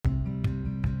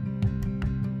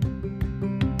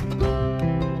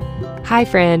Hi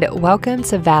friend, welcome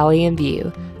to Valley and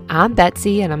View. I'm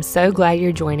Betsy and I'm so glad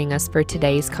you're joining us for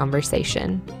today's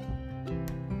conversation.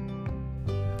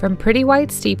 From pretty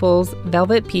white steeples,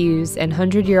 velvet pews, and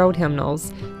 100-year-old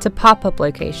hymnals, to pop-up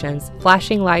locations,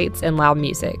 flashing lights, and loud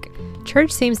music,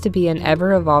 church seems to be an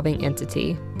ever-evolving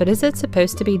entity, but is it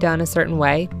supposed to be done a certain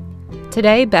way?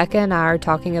 Today, Becca and I are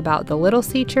talking about the Little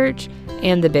C Church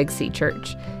and the Big C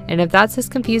Church, and if that's as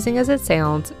confusing as it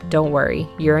sounds, don't worry,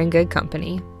 you're in good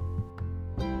company.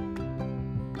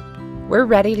 We're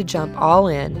ready to jump all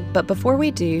in, but before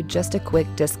we do, just a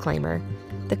quick disclaimer.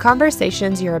 The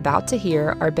conversations you're about to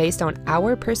hear are based on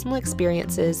our personal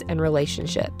experiences and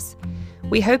relationships.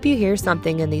 We hope you hear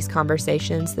something in these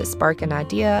conversations that spark an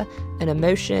idea, an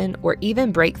emotion, or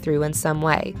even breakthrough in some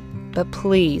way. But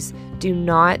please do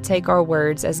not take our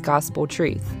words as gospel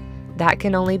truth. That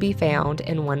can only be found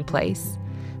in one place.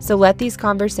 So let these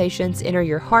conversations enter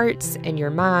your hearts and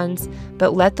your minds,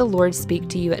 but let the Lord speak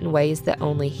to you in ways that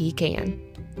only He can.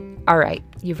 All right,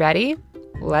 you ready?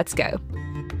 Let's go.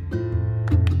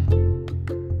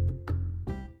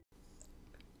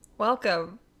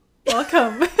 Welcome.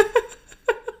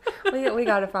 We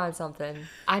gotta find something.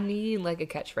 I need like a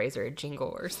catchphrase or a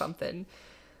jingle or something.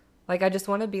 Like I just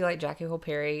want to be like Jackie Hill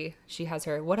Perry. She has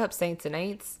her "What Up Saints and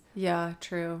Ain'ts." Yeah,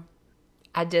 true.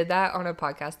 I did that on a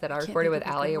podcast that I recorded with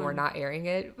Allie, and we're not airing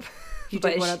it. You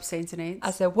did "What Up Saints and Ain'ts"?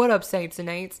 I said, "What up, Saints and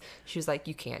Ain'ts?" She was like,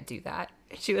 "You can't do that."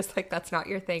 She was like, "That's not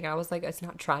your thing." I was like, "It's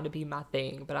not trying to be my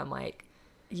thing," but I'm like,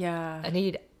 yeah, I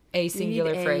need a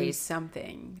singular phrase,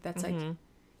 something that's like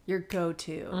your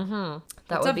go-to. Mm-hmm.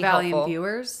 That would be helpful.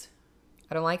 Viewers,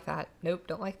 I don't like that. Nope,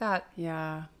 don't like that.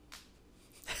 Yeah.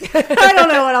 I don't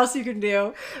know what else you can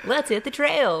do. Let's hit the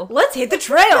trail.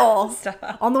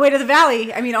 Stop. On the way to the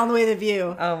valley. I mean, on the way to the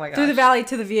view. Oh my gosh. Through the valley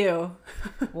to the view.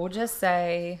 We'll just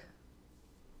say,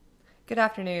 good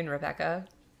afternoon, Rebecca.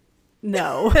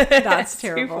 No, that's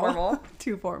terrible. Too formal.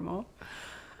 Too formal.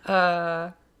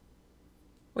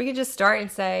 We can just start and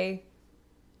say,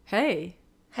 Hey.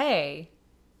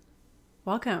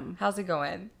 Welcome. How's it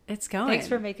going? It's going. Thanks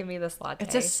for making me this latte.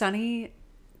 It's a sunny,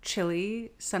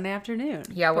 chilly Sunday afternoon.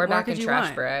 Yeah, we're back in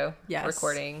Trashboro. Yes.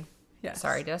 Recording. Yes.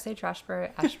 Sorry, did I say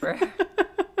Trashboro? Ashboro.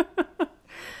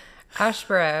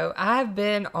 Ashboro. I've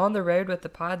been on the road with the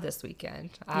pod this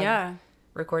weekend. I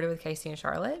recorded with Casey and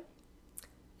Charlotte.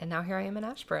 And now here I am in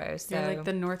Ashboro. So you're like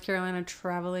the North Carolina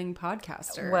traveling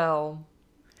podcaster. Well,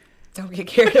 don't get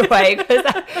carried away because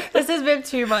this has been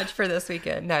too much for this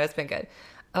weekend. No, it's been good.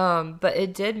 But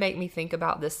it did make me think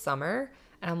about this summer.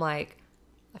 And I'm like,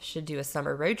 I should do a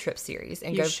summer road trip series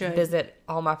and visit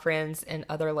all my friends in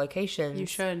other locations. You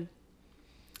should.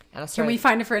 And Can we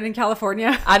find a friend in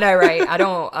California? I know, right? I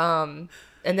don't,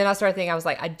 and then I started thinking, I was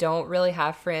like, I don't really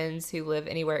have friends who live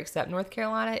anywhere except North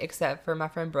Carolina, except for my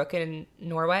friend Brooke in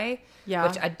Norway. Yeah.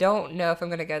 Which I don't know if I'm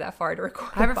going to go that far to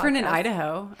record. I have a friend in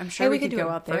Idaho. I'm sure we could go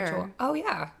out there. Oh,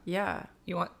 yeah. Yeah.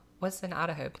 What's in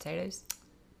Idaho? Potatoes?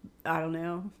 I don't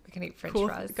know. We can eat French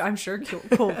fries. I'm sure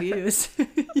cool views.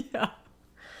 Yeah.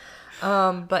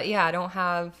 But yeah, I don't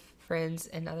have friends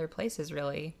in other places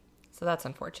really. So that's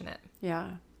unfortunate. Yeah.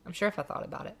 I'm sure if I thought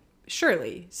about it.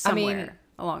 Surely. Somewhere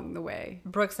along the way.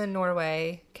 Brooke's in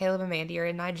Norway. Caleb and Mandy are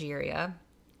in Nigeria.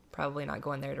 Probably not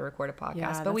going there to record a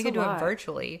podcast, but we could do it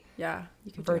virtually. Yeah.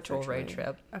 You could virtual road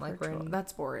trip.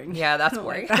 That's boring. Yeah, that's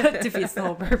boring. That defeats the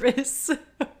whole purpose.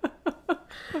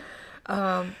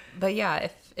 But yeah,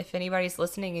 if anybody's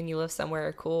listening and you live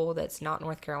somewhere cool that's not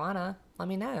North Carolina, let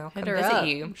me know. Hit her visit up.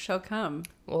 You. She'll come.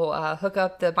 We'll hook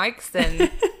up the mics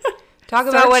and talk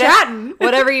about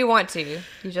whatever you want to.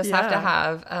 You just have to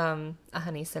have a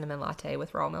honey cinnamon latte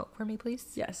with raw milk for me, please.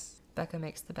 Yes. Becca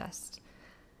makes the best.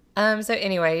 So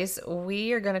anyways,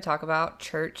 we are going to talk about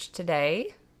church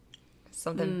today.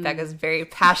 Something Becca's very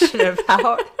passionate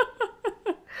about.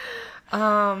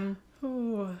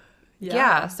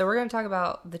 Yeah, so we're going to talk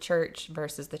about the church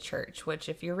versus the church, which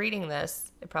if you're reading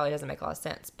this, it probably doesn't make a lot of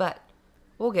sense, but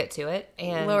we'll get to it.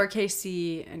 And lowercase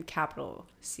c and capital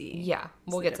C. Yeah,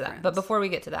 we'll get to that. But before we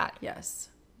get to that, yes,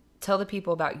 tell the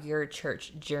people about your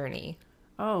church journey.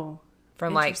 Oh,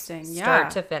 from like start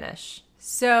to finish.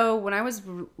 So when I was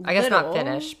I guess not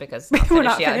finish because not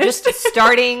finished yet. Just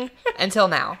starting until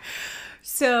now.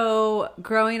 So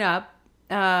growing up,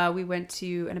 we went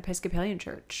to an Episcopalian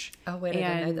church. Oh, wait, I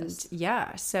didn't know this.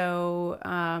 Yeah. So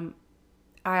I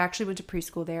actually went to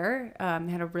preschool there.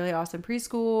 They had a really awesome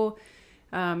preschool.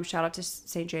 Shout out to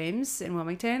St. James in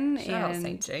Wilmington. Shout out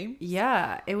St. James.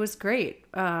 Yeah, it was great.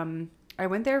 I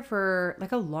went there for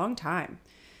like a long time.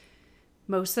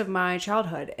 Most of my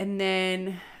childhood. And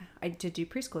then I did do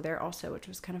preschool there also, which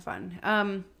was kind of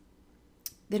fun.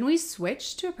 Then we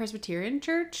switched to a Presbyterian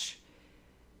church.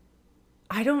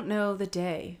 I don't know the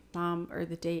day, Mom, or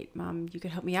the date. Mom, you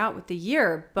could help me out with the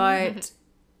year. But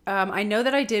I know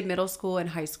that I did middle school and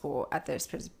high school at this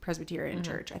Presbyterian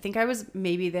church. I think I was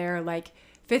maybe there like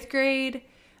 5th grade.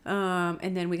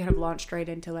 And then we kind of launched right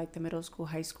into like the middle school,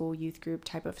 high school youth group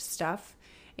type of stuff.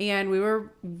 And we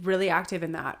were really active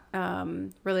in that.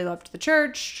 Really loved the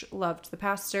church, loved the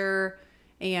pastor,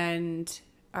 and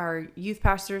our youth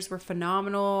pastors were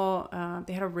phenomenal.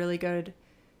 They had a really good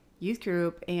youth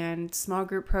group and small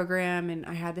group program, and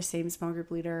I had the same small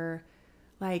group leader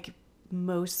like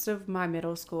most of my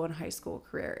middle school and high school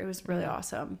career. It was really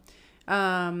awesome.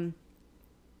 And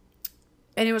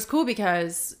it was cool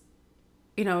because,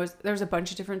 you know, there was a bunch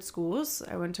of different schools.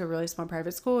 I went to a really small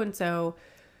private school, and so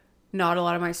not a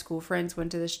lot of my school friends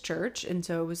went to this church, and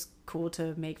so it was cool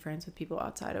to make friends with people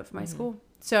outside of my school.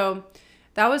 So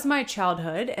that was my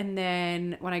childhood. And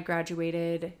then when I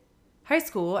graduated high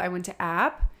school, I went to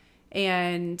App,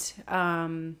 and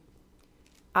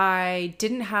I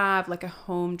didn't have like a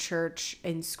home church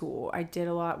in school. I did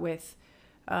a lot with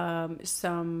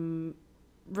some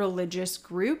religious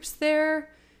groups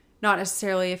there, not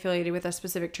necessarily affiliated with a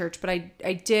specific church, but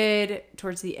I did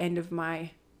towards the end of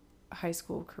my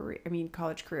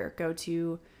college career, go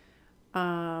to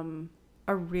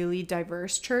a really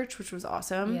diverse church, which was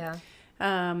awesome. Yeah.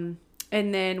 And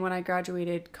then when I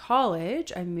graduated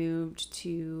college, I moved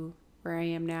to where I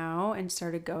am now and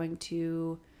started going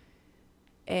to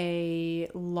a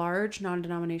large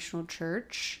non-denominational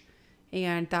church,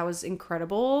 and that was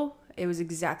incredible. It was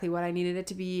exactly what I needed it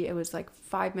to be. It was like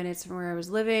 5 minutes from where I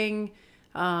was living.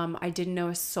 I didn't know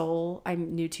a soul. I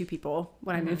knew 2 people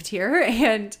when I moved here,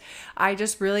 and I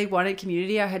just really wanted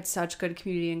community. I had such good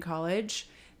community in college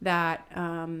that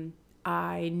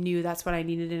I knew that's what I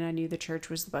needed, and I knew the church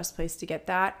was the best place to get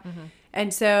that.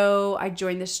 And so I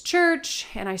joined this church,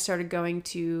 and I started going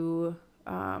to,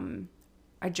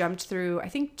 I jumped through, I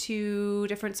think, 2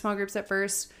 different small groups at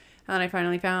first, and then I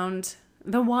finally found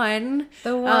the one.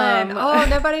 The one. Oh,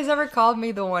 nobody's ever called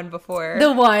me the one before.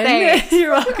 The one. Thanks.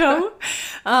 You're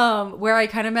welcome. Where I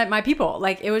kind of met my people.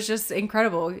 Like, it was just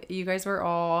incredible. You guys were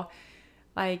all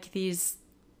like these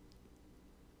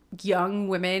young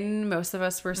women. Most of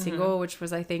us were single, which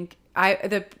was, I think,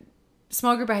 the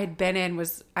small group I had been in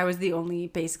I was the only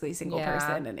basically single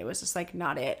person, and it was just like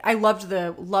not it. I loved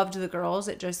the girls.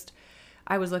 It just,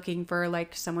 I was looking for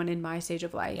like someone in my stage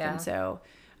of life. And so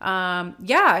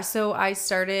so I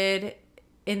started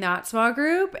in that small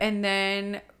group, and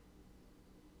then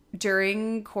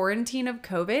during quarantine of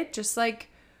COVID, just like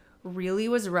really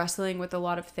was wrestling with a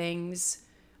lot of things.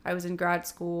 I was in grad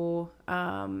school,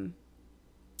 and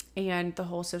the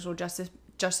whole social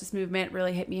justice movement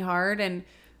really hit me hard, and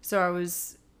so I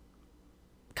was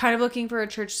kind of looking for a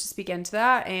church to speak into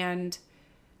that, and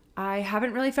I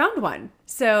haven't really found one.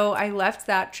 So I left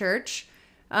that church.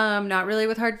 Not really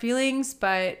with hard feelings,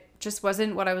 but just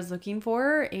wasn't what I was looking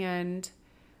for. And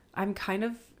I'm kind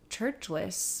of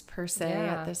churchless per se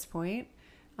at this point.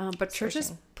 But church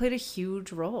has played a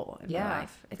huge role in my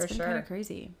life. It's been kind of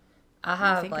crazy. I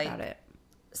have think like about it.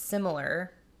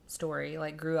 Similar story,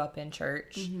 like grew up in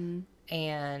church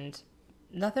and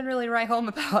nothing really to write home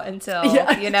about until,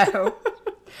 you know,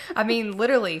 I mean,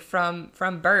 literally from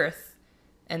birth.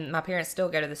 And my parents still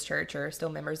go to this church or are still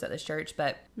members at this church,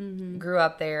 but grew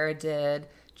up there, did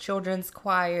children's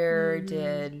choir,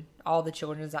 did all the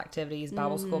children's activities,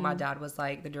 Bible school. My dad was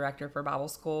like the director for Bible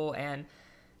school. And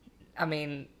I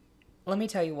mean, let me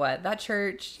tell you what, that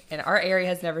church in our area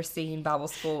has never seen Bible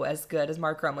school as good as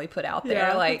Mark Rumley put out there.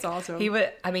 Yeah, like, that's awesome.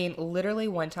 Literally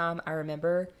one time I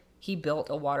remember he built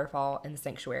a waterfall in the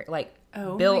sanctuary. Like,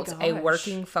 Oh built my a gosh.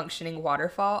 working, functioning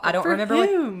waterfall. Good I don't for remember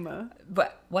him.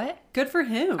 what? Good for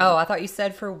him. Oh, I thought you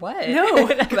said for what? No,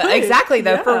 But good. exactly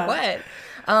though. Yeah. For what?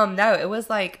 No, it was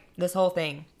like this whole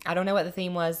thing. I don't know what the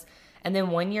theme was. And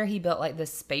then one year he built like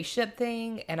this spaceship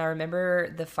thing, and I remember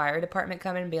the fire department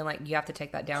coming and being like, "You have to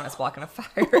take that down. It's blocking a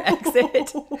fire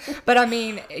exit." But I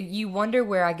mean, you wonder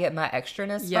where I get my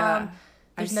extraness from.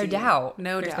 There's no doubt.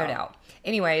 There's no doubt.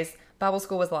 Anyways, Bible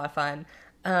school was a lot of fun.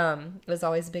 It was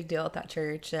always a big deal at that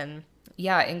church. And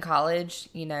yeah, in college,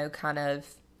 you know, kind of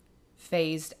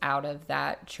phased out of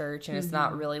that church, and it's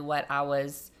not really what I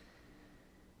was,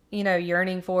 you know,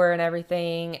 yearning for and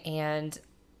everything. And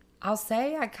I'll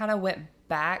say I kind of went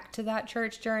back to that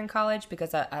church during college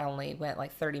because I only went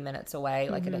like 30 minutes away.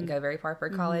 Like I didn't go very far for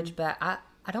college, but I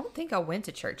don't think I went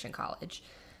to church in college.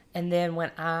 And then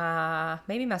when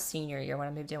maybe my senior year, when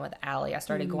I moved in with Allie, I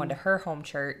started going to her home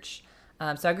church.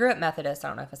 So I grew up Methodist. I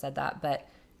don't know if I said that, but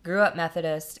grew up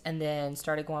Methodist and then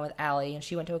started going with Allie, and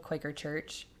she went to a Quaker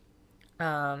church.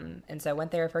 And so I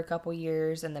went there for a couple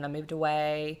years, and then I moved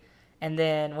away. And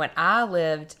then when I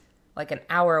lived like an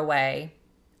hour away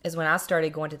is when I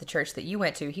started going to the church that you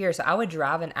went to here. So I would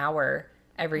drive an hour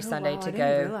every Sunday to I go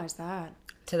didn't realize that.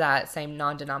 to that same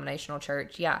non-denominational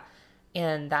church. Yeah.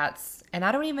 And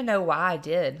I don't even know why I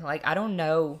did. Like, I don't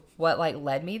know what like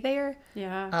led me there.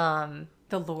 Yeah.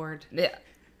 The Lord. Yeah.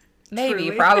 Maybe,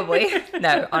 Truly. probably.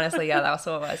 No, honestly, yeah, that was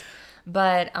what it was.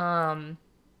 But,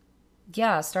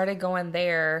 yeah, I started going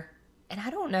there. And I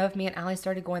don't know if me and Allie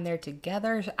started going there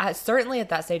together. Certainly at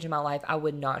that stage in my life, I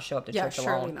would not show up to church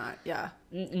alone. Surely not. Yeah.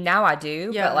 Now I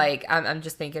do. Yeah. But, like, I'm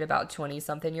just thinking about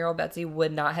 20-something-year-old Betsy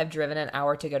would not have driven an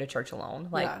hour to go to church alone.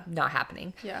 Like, not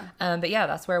happening. Yeah. But, yeah,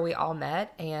 that's where we all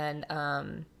met and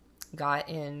got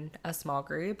in a small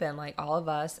group. And, like, all of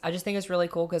us, I just think it's really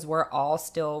cool because we're all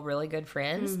still really good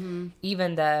friends. Mm-hmm.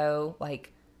 Even though,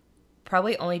 like,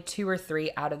 probably only 2 or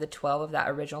 3 out of the 12 of that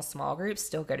original small group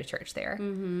still go to church there.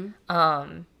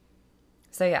 Mm-hmm.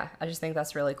 So yeah, I just think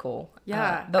that's really cool.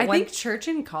 Yeah. But I think church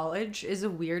in college is a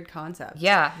weird concept.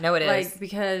 Yeah, no, it is. Like,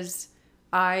 because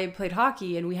I played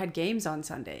hockey and we had games on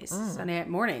Sundays, Sunday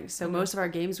mornings. So most of our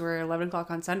games were 11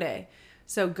 o'clock on Sunday.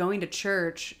 So going to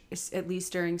church, at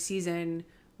least during season,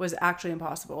 was actually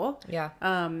impossible. Yeah.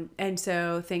 And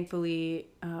so thankfully,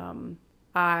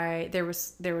 there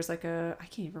was like I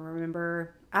can't even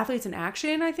remember, Athletes in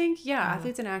Action, I think. Yeah,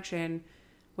 Athletes in Action,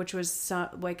 which was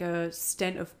like a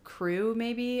stint of crew,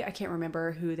 maybe. I can't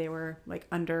remember who they were like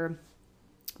under,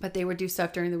 but they would do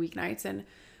stuff during the weeknights, and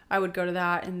I would go to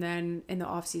that. And then in the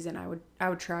off season, I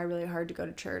would try really hard to go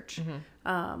to church.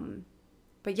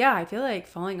 But yeah, I feel like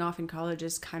falling off in college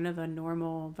is kind of a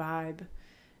normal vibe.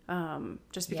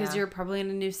 Just because you're probably in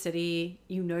a new city,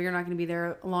 you're not going to be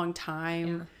there a long time.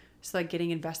 Yeah. So like getting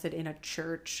invested in a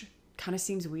church kind of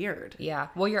seems weird. Yeah.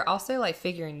 Well, you're also like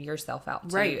figuring yourself out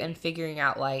too, right? And figuring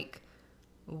out like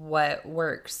what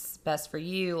works best for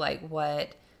you, like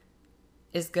what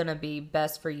is going to be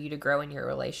best for you to grow in your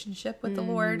relationship with the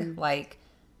Lord. Like,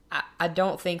 I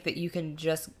don't think that you can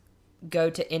just go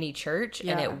to any church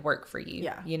and it work for you.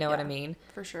 Yeah. You know what I mean?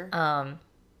 For sure. And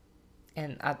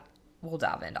we'll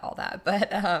dive into all that.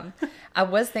 But I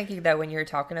was thinking though, when you were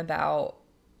talking about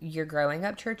your growing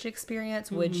up church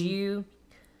experience, would you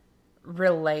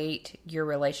relate your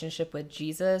relationship with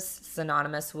Jesus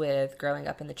synonymous with growing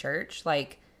up in the church?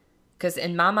 Like, because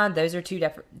in my mind, those are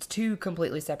two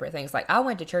completely separate things. Like, I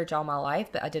went to church all my life,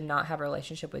 but I did not have a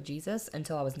relationship with Jesus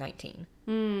until I was 19.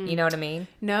 You know what I mean?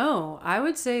 No, I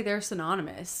would say they're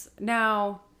synonymous.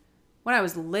 Now, when I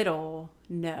was little,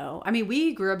 no. I mean,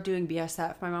 we grew up doing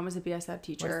BSF. My mom was a BSF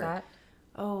teacher. What's that?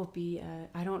 Oh,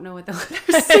 I don't know what the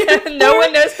letters stand for. No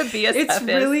one knows what BSF it's is. It's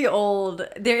really old.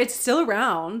 It's still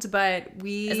around, but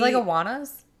It's like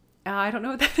Awanas? I don't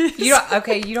know what that is.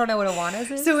 You don't know what Awanas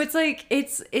is? So it's like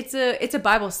it's a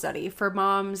Bible study for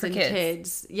moms and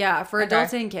kids. Yeah, for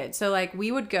adults and kids. So like we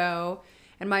would go,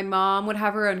 and my mom would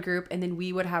have her own group, and then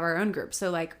we would have our own group. So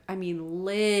like, I mean,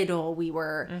 little we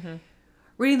were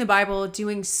reading the Bible,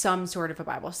 doing some sort of a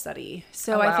Bible study.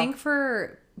 So I think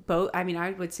for both, I mean,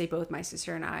 I would say both my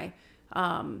sister and I,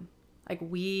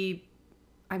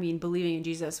 believing in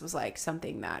Jesus was like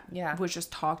something that was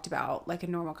just talked about like a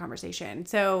normal conversation.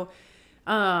 So,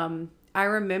 I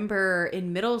remember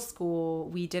in middle school,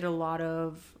 we did a lot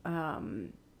of,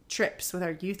 trips with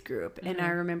our youth group. And I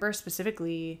remember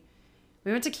specifically,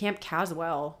 we went to Camp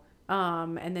Caswell,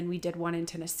 and then we did one in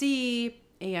Tennessee,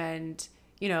 and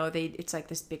it's like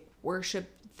this big worship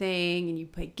thing, and you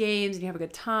play games and you have a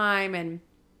good time. And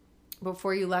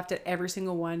before you left at every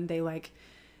single one, they like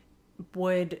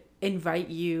would invite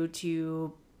you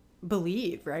to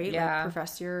believe, right? Yeah. Like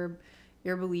profess your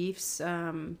beliefs,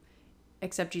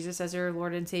 accept Jesus as your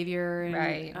Lord and Savior. And,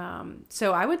 right.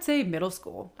 So I would say middle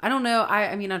school. I don't know.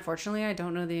 I mean, unfortunately, I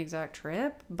don't know the exact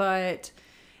trip, but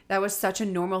that was such a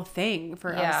normal thing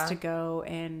for us to go.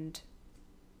 And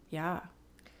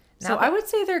so I would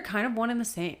say they're kind of one and the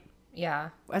same. Yeah.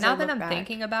 Now that I'm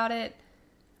thinking about it,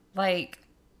 like,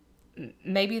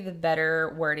 maybe the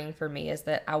better wording for me is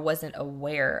that I wasn't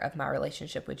aware of my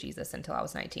relationship with Jesus until I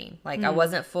was 19. Like, I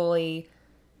wasn't fully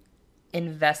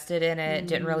invested in it,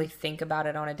 didn't really think about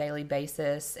it on a daily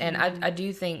basis. And I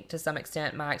do think to some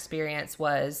extent my experience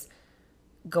was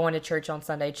going to church on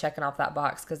Sunday, checking off that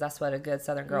box, because that's what a good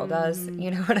Southern girl does.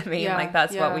 You know what I mean? Like,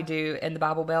 that's what we do in the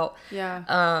Bible Belt. Yeah.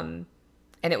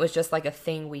 And it was just like a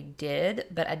thing we did,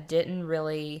 but I didn't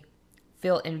really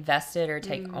feel invested or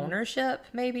take ownership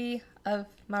maybe of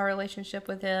my relationship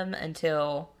with him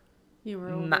until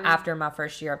after my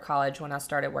first year of college, when I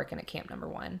started working at Camp Number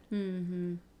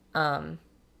 1.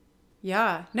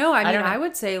 Yeah. No, I mean, I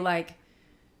would say like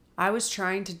I was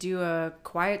trying to do a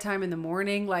quiet time in the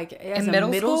morning, like as a middle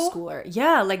middle school? schooler.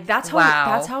 Yeah, like that's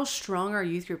how strong our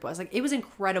youth group was. Like it was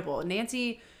incredible.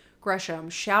 Nancy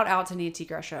Gresham, shout out to Nancy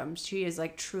Gresham. She is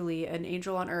like truly an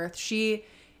angel on earth.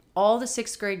 All the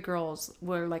 6th grade girls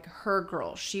were like her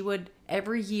girls. She would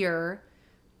every year,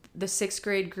 the 6th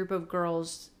grade group of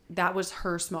girls, that was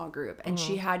her small group, and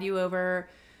she had you over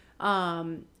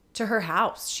to her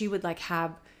house. She would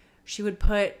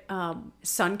put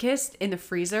Sunkist in the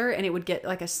freezer, and it would get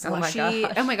like a slushy.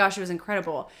 Oh my gosh, it was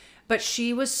incredible. But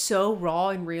she was so raw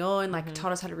and real, and like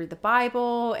taught us how to read the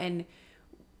Bible, and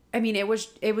I mean, it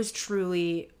was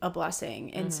truly a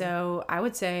blessing. And so I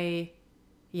would say,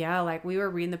 yeah, like we were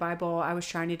reading the Bible. I was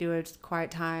trying to do a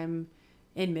quiet time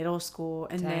in middle school,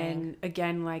 and then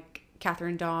again, like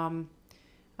Catherine Dom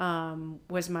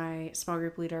was my small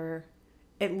group leader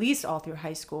at least all through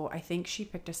high school. I think she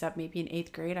picked us up maybe in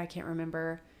 8th grade. I can't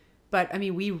remember. But I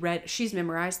mean, she's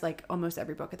memorized like almost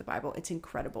every book of the Bible. It's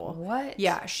incredible. What?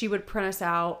 Yeah. She would print us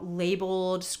out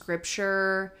labeled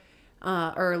scripture,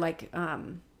 or like,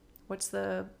 with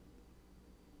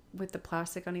the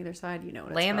plastic on either side, you know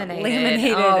what it's laminated.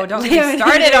 Laminated. Oh, don't get me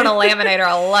started on a laminator.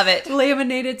 I love it.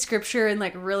 Laminated scripture and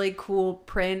like really cool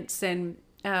prints. And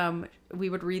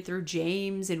we would read through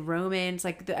James and Romans,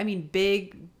 like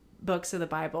big books of the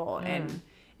Bible, and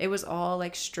it was all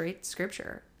like straight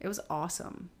scripture. It was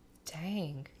awesome.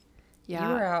 Dang. Yeah.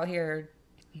 You were out here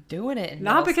doing it in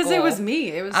not because school. it was me.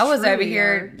 It was I was over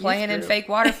here playing in fake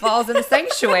waterfalls in the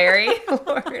sanctuary.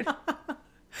 Lord.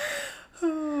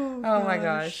 Oh my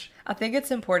gosh. I think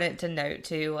it's important to note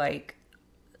too, like,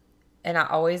 and I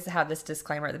always have this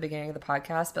disclaimer at the beginning of the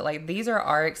podcast, but like these are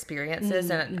our experiences,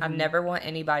 and I never want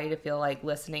anybody to feel like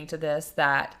listening to this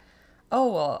that,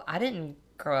 oh well, I didn't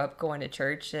grow up going to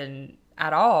church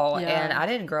at all, and I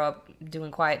didn't grow up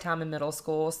doing quiet time in middle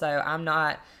school, so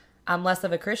I'm less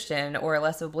of a Christian or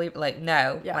less of a believer. Like,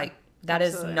 no, like that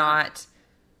absolutely is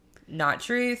not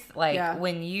truth. Like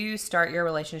when you start your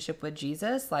relationship with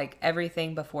Jesus, like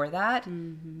everything before that,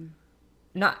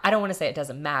 I don't want to say it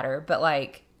doesn't matter, but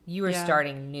like you are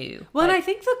starting new. Well, like, and I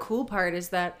think the cool part is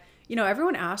that,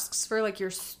 everyone asks for like your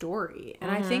story.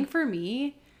 And I think for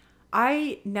me,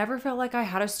 I never felt like I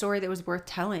had a story that was worth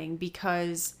telling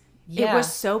because it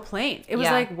was so plain. It was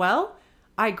like, well,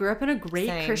 I grew up in a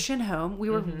great Christian home. We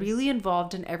were really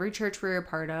involved in every church we were a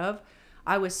part of.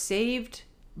 I was saved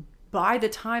by the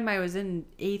time I was in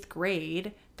 8th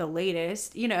grade, the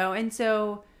latest, and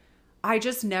so I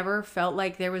just never felt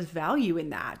like there was value in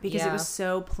that because it was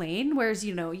so plain. Whereas,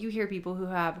 you hear people who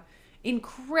have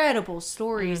incredible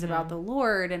stories about the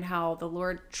Lord and how the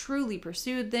Lord truly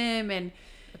pursued them, and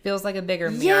it feels like a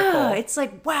bigger miracle. Yeah, it's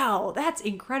like, wow, that's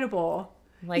incredible.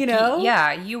 Like,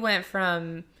 you went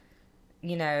from,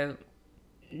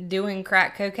 doing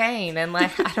crack cocaine and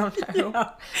like, I don't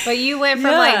know, but you went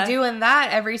from like doing that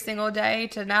every single day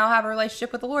to now have a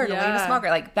relationship with the Lord and leave a smoker.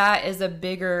 Like that is a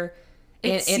bigger,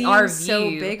 in our view, so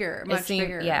bigger, much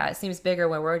bigger. Yeah, it seems bigger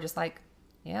when we're just like,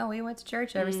 yeah, we went to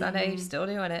church every Sunday, still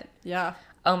doing it. Yeah.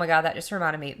 Oh my God, that just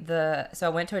reminded me. So I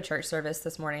went to a church service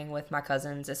this morning with my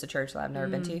cousins. It's a church that I've never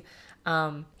been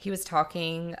to. He was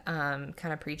talking, kind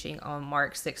of preaching on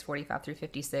Mark 6:45 through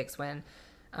 56 when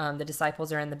the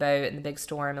disciples are in the boat in the big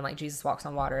storm and like Jesus walks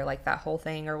on water, like that whole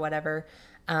thing or whatever.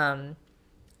 And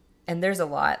there's a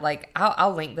lot. Like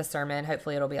I'll link the sermon.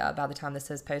 Hopefully it'll be out by the time this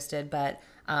is posted. But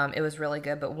it was really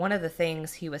good. But one of the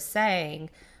things he was saying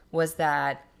was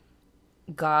that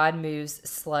God moves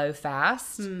slow,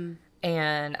 fast.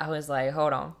 And I was like,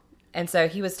 hold on. And so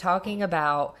he was talking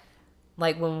about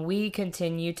like when we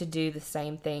continue to do the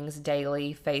same things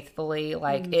daily, faithfully,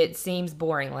 like it seems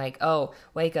boring. Like, oh,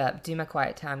 wake up, do my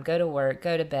quiet time, go to work,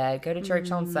 go to bed, go to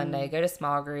church on Sunday, go to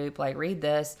small group, like read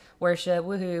this, worship,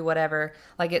 woohoo, whatever.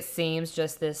 Like it seems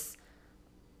just this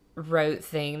rote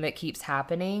thing that keeps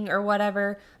happening or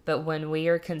whatever. But when we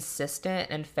are consistent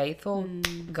and faithful,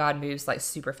 God moves like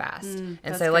super fast.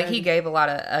 And so like he gave a lot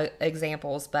of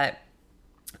examples, but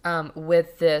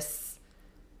with this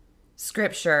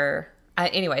scripture,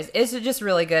 anyways, it's just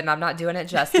really good, and I'm not doing it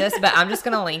justice, but I'm just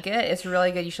going to link it. It's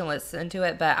really good. You should listen to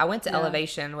it. But I went to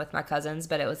Elevation with my cousins,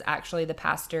 but it was actually the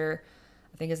pastor,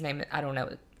 I think his name, I don't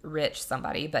know, Rich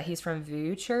somebody, but he's from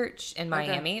VU Church in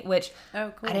Miami, which I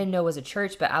didn't know was a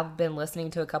church, but I've been listening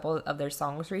to a couple of their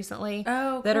songs recently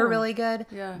that are really good.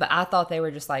 But I thought they were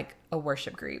just like a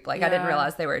worship group. Like I didn't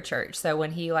realize they were a church. So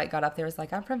when he like got up there, was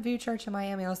like, I'm from VU Church in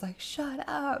Miami. I was like, shut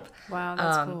up. Wow,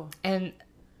 that's cool. And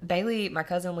Bailey, my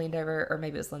cousin, leaned over, or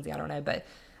maybe it was Lindsay, I don't know, but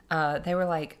they were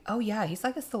like, oh yeah, he's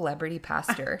like a celebrity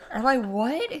pastor. I'm like,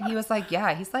 what? And he was like,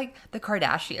 yeah, he's like the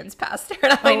Kardashians pastor.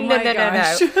 And I'm like, Oh no, my no,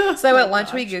 gosh. no, no. So Oh at my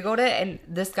lunch we gosh. Googled it, and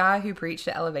this guy who preached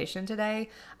at Elevation today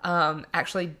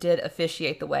actually did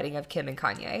officiate the wedding of Kim and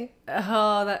Kanye.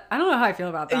 Oh, I don't know how I feel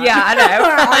about that. Yeah, I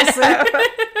know. Honestly. I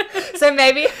know. So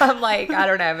maybe I'm like, I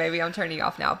don't know, maybe I'm turning you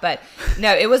off now. But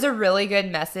no, it was a really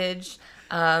good message.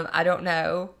 I don't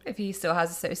know if he still has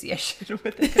association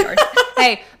with it.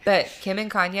 Hey, but Kim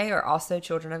and Kanye are also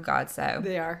children of God, so.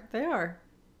 They are. They are.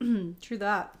 True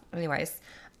that. Anyways,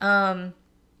 back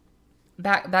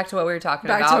to what we were talking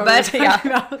Back about. to what we were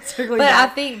talking yeah. about. Circling But I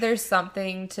back. think there's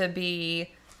something to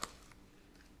be,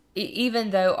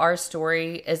 even though our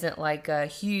story isn't like a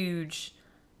huge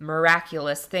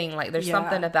miraculous thing, like there's Yeah.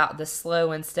 something about the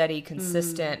slow and steady,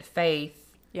 consistent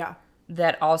faith Yeah.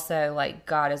 that also like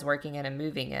God is working in and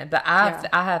moving in. But I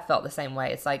have felt the same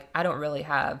way. It's like I don't really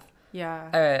have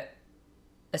Yeah.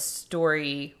 a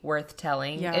story worth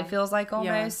telling. Yeah. It feels like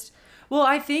almost. Well,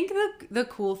 I think the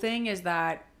cool thing is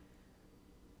that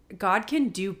God can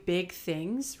do big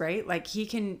things, right? Like he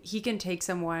can take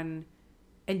someone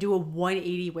and do a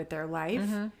 180 with their life.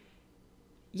 Mm-hmm.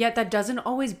 Yet that doesn't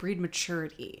always breed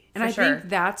maturity. And I think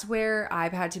that's where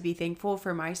I've had to be thankful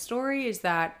for my story is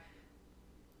that,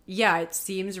 yeah, it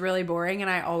seems really boring.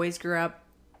 And I always grew up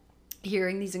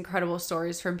hearing these incredible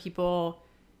stories from people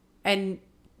and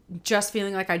just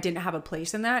feeling like I didn't have a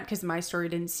place in that because my story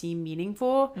didn't seem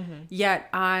meaningful. Mm-hmm. Yet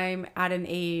I'm at an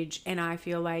age and I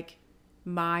feel like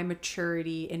my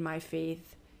maturity in my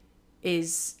faith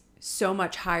is so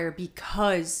much higher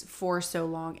because for so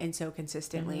long and so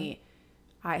consistently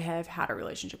I have had a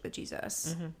relationship with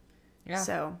Jesus. Mm-hmm. Yeah.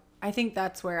 So I think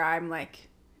that's where I'm like,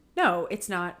 no, it's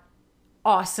not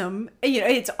awesome. You know,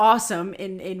 it's awesome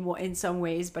in some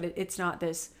ways, but it's not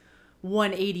this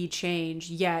 180 change.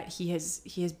 Yet he has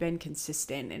been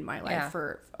consistent in my life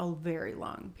for a very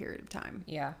long period of time.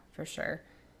 Yeah, for sure.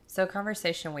 So a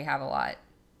conversation we have a lot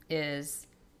is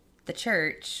the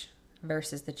church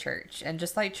versus the church. And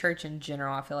just like church in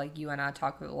general, I feel like you and I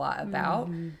talk a lot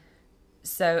about. Mm-hmm.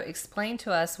 So explain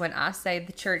to us when I say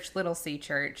the church, little c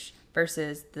church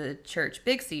versus the church,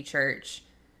 big C church,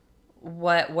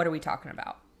 what are we talking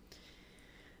about?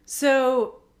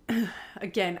 So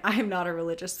again, I am not a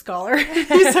religious scholar.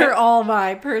 These are all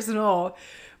my personal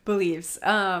beliefs.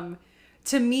 To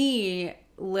me,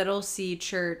 little c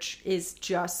church is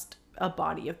just a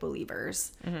body of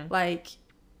believers, like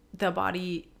the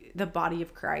body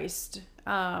of Christ,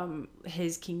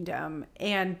 his kingdom.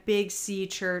 And big C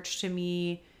church to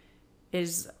me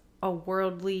is a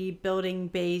worldly, building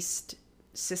based,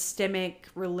 systemic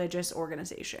religious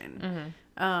organization.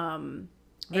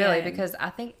 Really? Because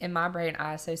I think in my brain,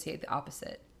 I associate the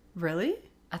opposite. Really?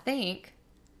 I think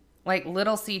like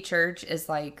little C church is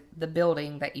like the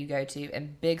building that you go to,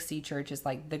 and big C church is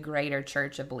like the greater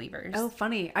church of believers. Oh,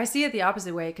 funny. I see it the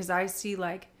opposite way because I see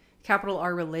like capital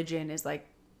R religion is like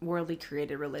worldly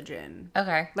created religion.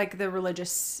 Okay. Like the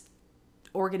religious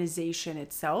organization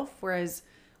itself, whereas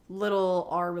little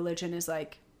r religion is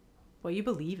like what you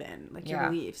believe in, like your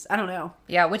beliefs. I don't know.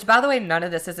 Yeah, which by the way, none of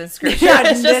this is in scripture. Yeah,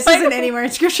 this isn't anywhere in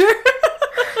scripture.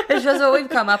 It's just what we've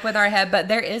come up with in our head. But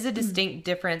there is a distinct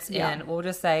difference in, we'll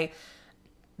just say,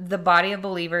 the body of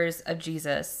believers of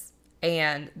Jesus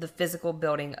and the physical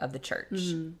building of the church.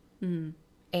 Mm-hmm. Mm-hmm.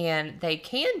 And they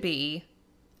can be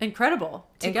incredible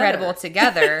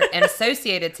together and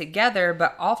associated together,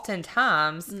 but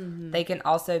oftentimes they can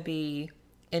also be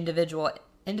individual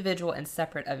and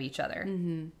separate of each other.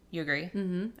 Mm-hmm. You agree?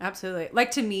 Mm-hmm. Absolutely.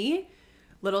 Like to me,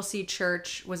 little C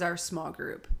church was our small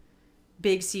group.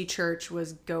 Big C church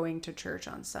was going to church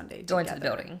on Sunday. Going to the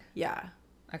building. Yeah.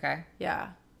 Okay. Yeah.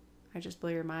 I just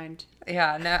blew your mind.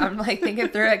 Yeah. No, I'm like thinking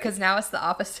through it because now it's the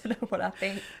opposite of what I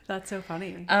think. That's so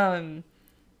funny.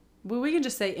 Well, we can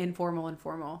just say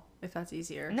informal if that's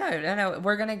easier. No.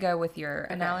 We're going to go with your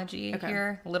analogy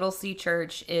here. Little C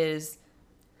church is...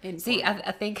 informal. See,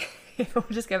 I think... we'll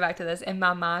just go back to this. In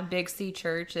my mind, big C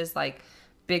church is like...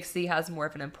 Big C has more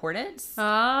of an importance.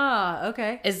 Ah,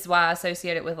 okay. Is why I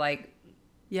associate it with like...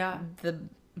 Yeah. The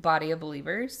body of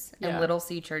believers. And little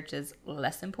C church is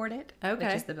less important. Okay.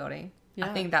 Which is the building. Yeah.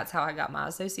 I think that's how I got my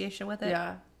association with it.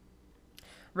 Yeah.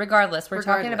 Regardless, we're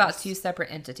talking about two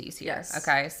separate entities here. Yes.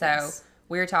 Okay, so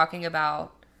we're talking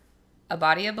about a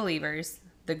body of believers,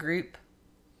 the group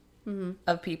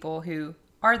of people who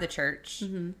are the church,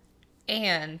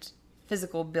 and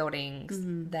physical buildings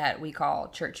that we call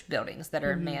church buildings that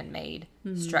are man-made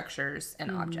structures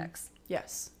and objects.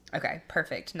 Yes. Okay,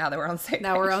 perfect. Now that we're on the same page.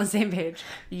 Now we're on the same page.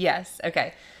 Yes.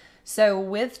 Okay. So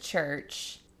with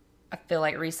church, I feel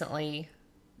like recently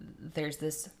there's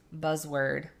this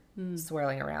buzzword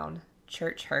swirling around.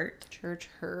 Church hurt. Church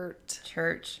hurt.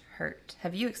 Church hurt.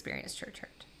 Have you experienced church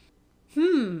hurt?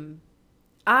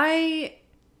 I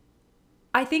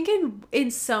think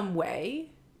in some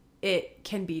way it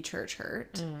can be church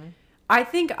hurt. I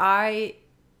think I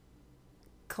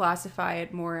classify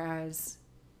it more as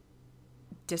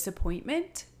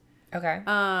disappointment. Okay.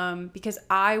 Because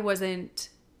I wasn't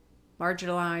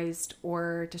marginalized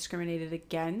or discriminated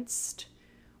against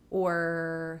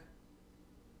or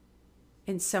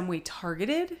in some way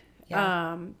targeted.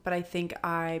 Yeah. But I think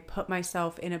I put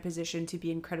myself in a position to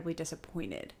be incredibly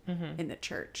disappointed in the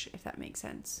church, if that makes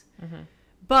sense.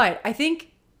 But I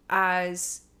think,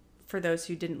 as for those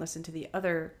who didn't listen to the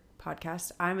other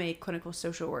podcast, I'm a clinical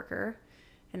social worker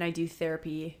and I do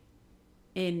therapy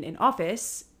in an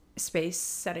office space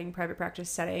setting, private practice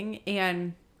setting.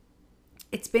 And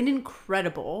it's been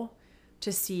incredible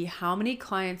to see how many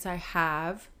clients I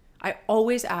have. I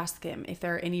always ask them if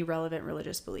there are any relevant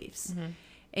religious beliefs.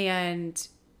 And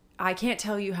I can't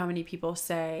tell you how many people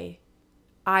say,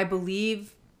 I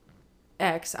believe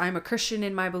X, I'm a Christian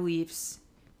in my beliefs,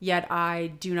 yet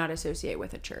I do not associate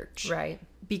with a church. Right.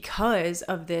 Because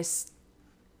of this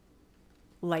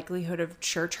likelihood of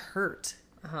church hurt,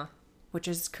 which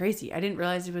is crazy. I didn't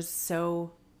realize it was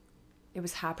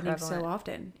happening prevalent. so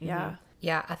often.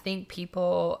 Yeah, I think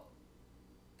people,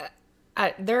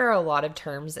 there are a lot of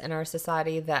terms in our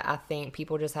society that I think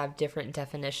people just have different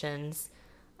definitions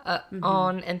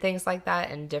on and things like that,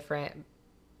 and different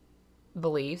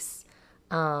beliefs.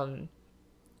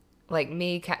 Like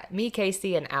me,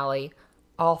 Casey, and Allie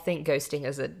all think ghosting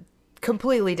is a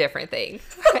completely different thing.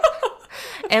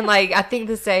 And like, I think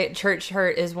to say church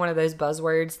hurt is one of those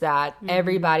buzzwords that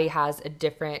everybody has a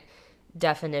different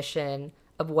definition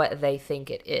of what they think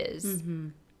it is.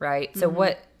 Right? So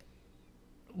what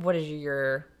is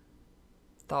your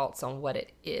thoughts on what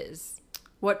it is?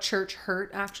 What church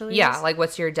hurt actually is? Like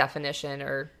what's your definition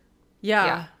or...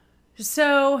 Yeah.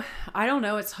 So I don't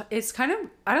know. It's kind of,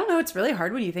 I don't know. It's really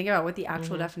hard when you think about what the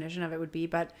actual definition of it would be.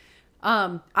 But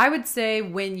I would say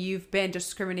when you've been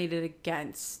discriminated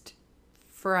against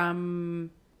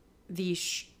from the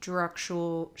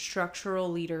structural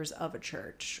leaders of a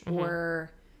church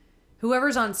or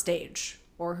whoever's on stage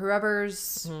or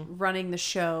whoever's running the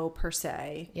show per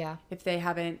se. Yeah. If you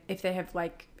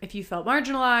felt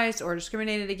marginalized or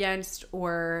discriminated against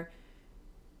or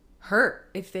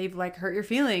hurt, if they've like hurt your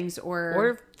feelings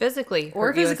or physically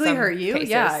hurt you. Cases.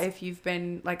 Yeah. If you've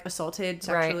been like assaulted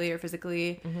sexually or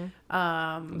physically,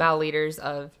 by leaders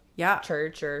of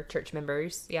church or church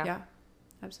members. Yeah. Yeah.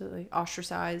 Absolutely.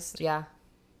 Ostracized. Yeah.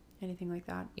 Anything like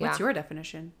that. Yeah. What's your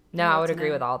definition? No, I would agree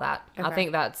with all that. Okay. I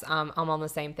think that's, I'm on the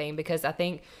same thing because I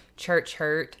think church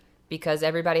hurt, because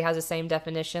everybody has the same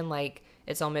definition. Like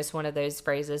it's almost one of those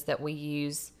phrases that we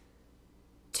use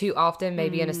too often,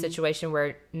 maybe in a situation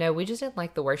where, no, we just didn't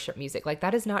like the worship music. Like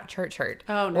that is not church hurt.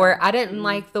 Oh, no. Or I didn't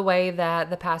like the way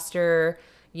that the pastor,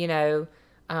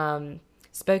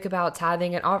 spoke about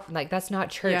tithing and offering. Like that's not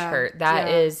church hurt. That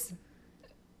is...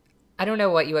 I don't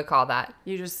know what you would call that.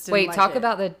 You just didn't like talk it.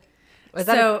 About the... Was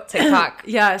that a TikTok?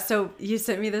 Yeah, so you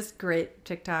sent me this great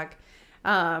TikTok.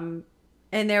 And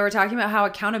they were talking about how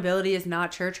accountability is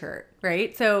not church hurt,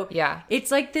 right? So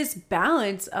it's like this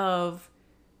balance of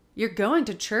you're going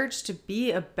to church to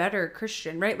be a better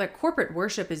Christian, right? Like corporate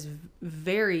worship is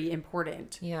very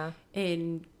important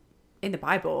in the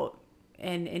Bible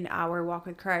and in our walk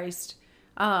with Christ.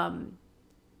 And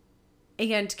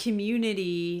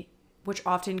community, which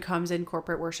often comes in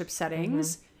corporate worship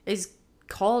settings, is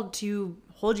called to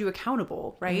hold you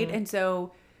accountable, right? And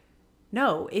so,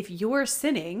 no, if you're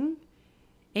sinning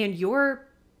and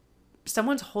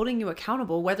someone's holding you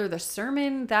accountable, whether the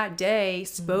sermon that day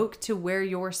spoke to where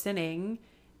you're sinning,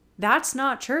 that's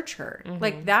not church hurt.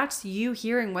 Like that's you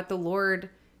hearing what the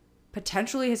Lord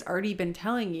potentially has already been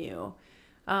telling you.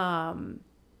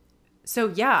 So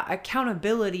yeah,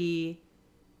 accountability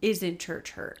isn't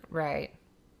church hurt. Right.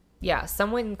 Yeah,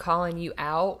 someone calling you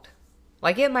out,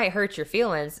 like it might hurt your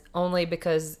feelings only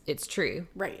because it's true.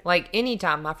 Right. Like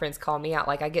anytime my friends call me out,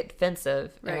 like I get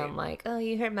defensive and I'm like, oh,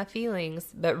 you hurt my feelings.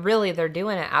 But really they're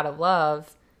doing it out of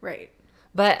love. Right.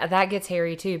 But that gets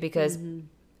hairy too because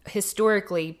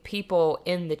historically people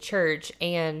in the church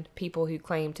and people who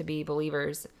claim to be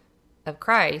believers of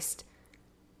Christ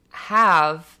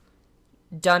have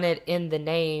done it in the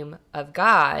name of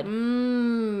God.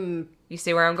 You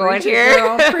see where I'm going here?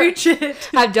 Girl, preach it.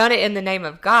 I've done it in the name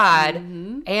of God,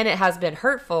 and it has been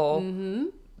hurtful,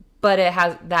 but it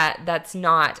has that's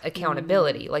not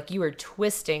accountability. Like you are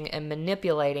twisting and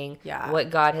manipulating what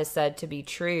God has said to be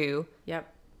true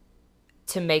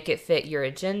to make it fit your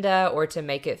agenda or to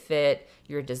make it fit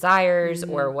your desires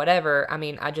or whatever. I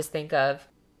mean, I just think of,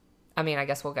 I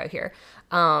guess we'll go here.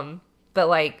 But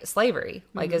like slavery,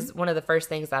 like is one of the first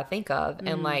things I think of.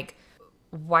 And like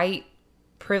white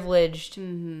privileged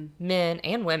men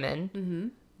and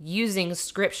women using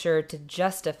scripture to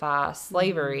justify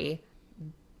slavery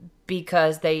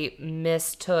because they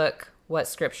mistook what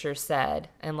scripture said.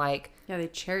 And like, yeah, they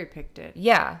cherry picked it.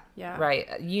 Yeah. Yeah.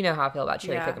 Right. You know how I feel about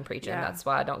cherry picking preaching. Yeah. That's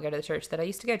why I don't go to the church that I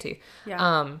used to go to.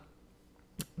 Yeah.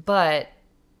 But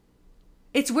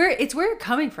it's where you're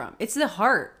coming from. It's the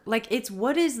heart. Like, it's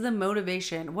what is the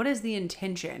motivation? What is the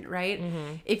intention, right?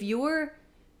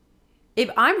 If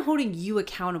I'm holding you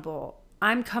accountable,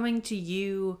 I'm coming to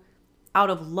you out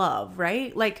of love,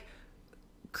 right? Like,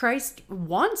 Christ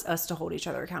wants us to hold each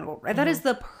other accountable, right? That is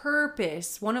the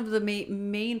purpose, one of the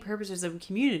main purposes of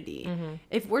community.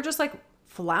 If we're just like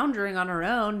floundering on our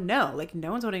own, no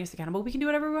one's holding us accountable. We can do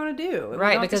whatever we want to do.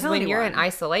 Right, because when you're in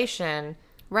isolation,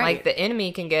 like the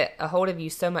enemy can get a hold of you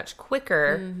so much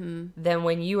quicker than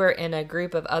when you are in a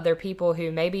group of other people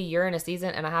who maybe you're in a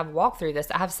season, and I have walked through this.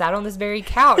 I have sat on this very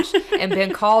couch and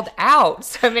been called out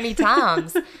so many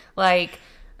times. Like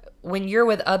when you're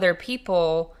with other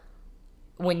people,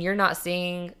 when you're not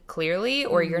seeing clearly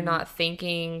or you're not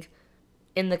thinking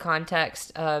in the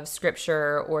context of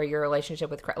scripture or your relationship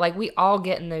with Christ, like we all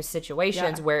get in those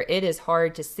situations where it is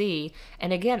hard to see.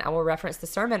 And again, I will reference the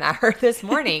sermon I heard this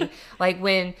morning. Like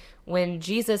when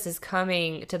Jesus is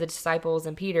coming to the disciples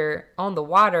and Peter on the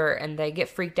water and they get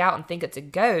freaked out and think it's a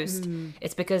ghost,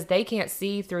 it's because they can't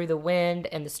see through the wind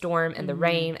and the storm and the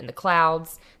rain and the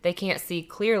clouds. They can't see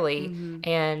clearly.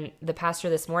 And the pastor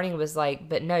this morning was like,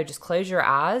 but no, just close your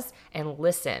eyes and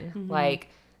listen. Like,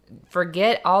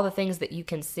 forget all the things that you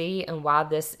can see and why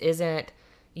this isn't,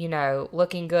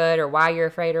 looking good or why you're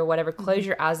afraid or whatever. Close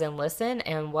your eyes and listen.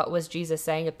 And what was Jesus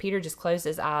saying? If Peter just closed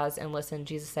his eyes and listened,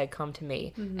 Jesus said, come to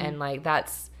me. And like,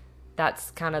 that's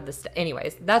kind of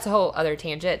anyways, that's a whole other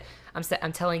tangent.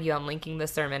 I'm telling you, I'm linking the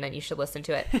sermon and you should listen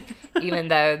to it, even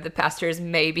though the pastors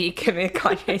may be committed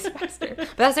Kanye's pastor,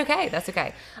 but that's okay. That's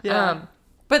okay. Yeah.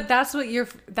 But that's what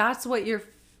your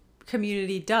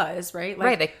community does, right?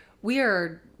 Like, right. We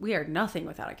are nothing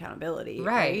without accountability,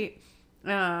 right?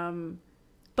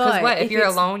 But if you're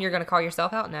alone, you're going to call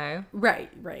yourself out? No.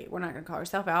 Right. We're not going to call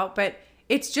ourselves out, but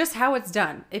it's just how it's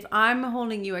done. If I'm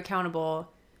holding you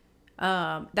accountable,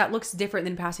 that looks different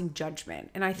than passing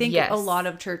judgment. And I think a lot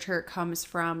of church hurt comes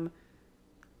from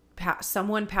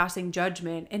someone passing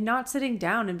judgment and not sitting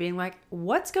down and being like,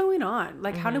 what's going on?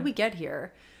 Like, how did we get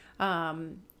here?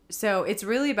 So it's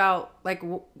really about like,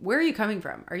 where are you coming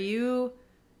from? Are you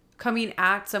coming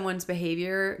at someone's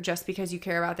behavior just because you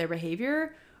care about their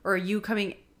behavior? Or are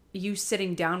you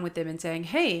sitting down with them and saying,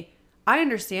 hey, I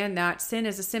understand that sin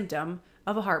is a symptom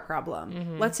of a heart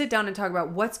problem. Let's sit down and talk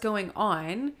about what's going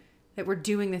on, that we're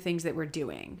doing the things that we're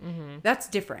doing. That's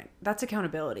different. That's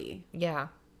accountability. Yeah.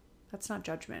 That's not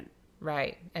judgment.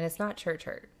 Right. And it's not church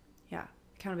hurt. Yeah.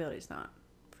 Accountability is not,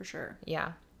 for sure.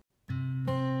 Yeah.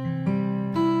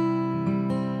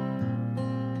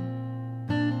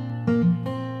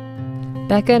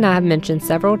 Becca and I have mentioned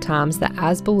several times that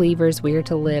as believers, we are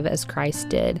to live as Christ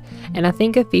did. And I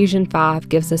think Ephesians 5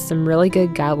 gives us some really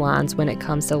good guidelines when it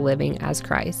comes to living as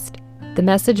Christ. The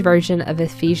Message version of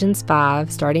Ephesians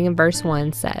 5, starting in verse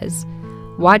 1, says,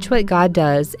 "Watch what God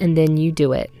does and then you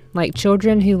do it, like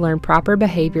children who learn proper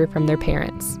behavior from their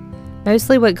parents.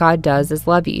 Mostly what God does is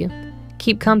love you.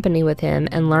 Keep company with Him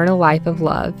and learn a life of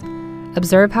love.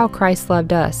 Observe how Christ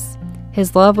loved us.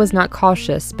 His love was not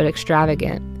cautious but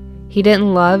extravagant. He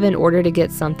didn't love in order to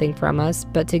get something from us,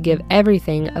 but to give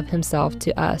everything of Himself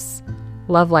to us.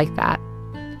 Love like that.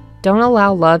 Don't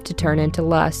allow love to turn into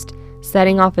lust,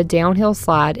 setting off a downhill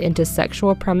slide into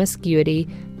sexual promiscuity,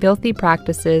 filthy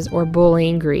practices, or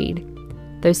bullying greed.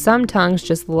 Though some tongues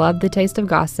just love the taste of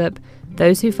gossip,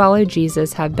 those who follow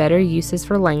Jesus have better uses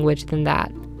for language than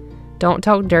that. Don't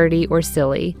talk dirty or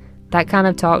silly. That kind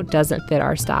of talk doesn't fit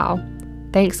our style.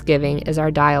 Thanksgiving is our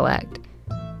dialect.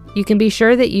 You can be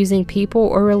sure that using people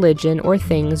or religion or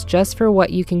things just for what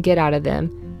you can get out of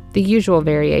them, the usual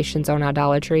variations on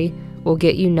idolatry, will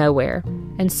get you nowhere,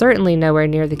 and certainly nowhere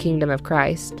near the kingdom of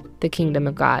Christ, the kingdom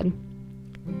of God.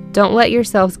 Don't let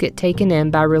yourselves get taken in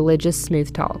by religious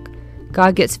smooth talk.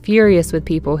 God gets furious with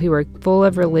people who are full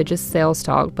of religious sales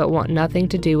talk but want nothing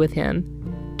to do with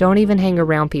Him. Don't even hang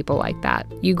around people like that.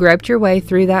 You groped your way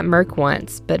through that murk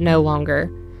once, but no longer.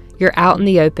 You're out in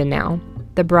the open now.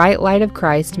 The bright light of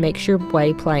Christ makes your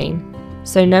way plain.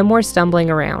 So no more stumbling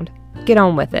around. Get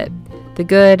on with it. The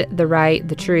good, the right,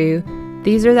 the true,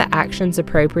 these are the actions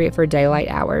appropriate for daylight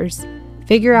hours.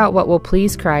 Figure out what will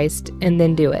please Christ and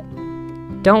then do it.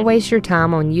 Don't waste your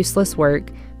time on useless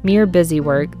work, mere busy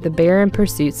work, the barren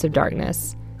pursuits of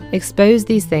darkness. Expose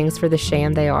these things for the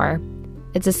sham they are.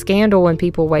 It's a scandal when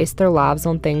people waste their lives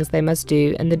on things they must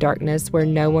do in the darkness where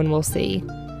no one will see.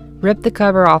 Rip the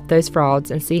cover off those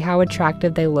frauds and see how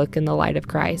attractive they look in the light of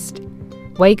Christ.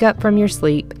 Wake up from your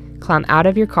sleep, climb out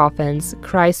of your coffins,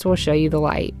 Christ will show you the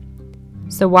light.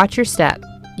 So watch your step,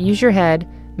 use your head,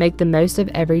 make the most of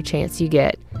every chance you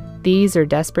get. These are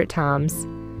desperate times.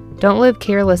 Don't live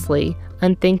carelessly,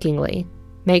 unthinkingly.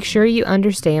 Make sure you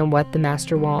understand what the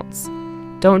Master wants.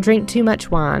 Don't drink too much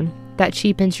wine, that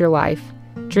cheapens your life.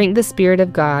 Drink the Spirit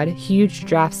of God, huge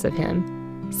draughts of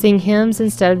Him. Sing hymns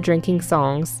instead of drinking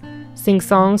songs. Sing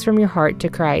songs from your heart to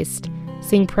Christ.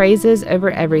 Sing praises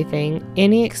over everything,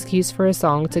 any excuse for a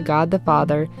song to God the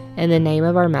Father in the name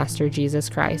of our Master Jesus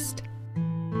Christ.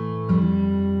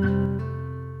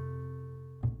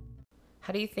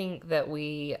 How do you think that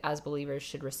we as believers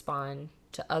should respond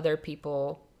to other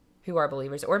people who are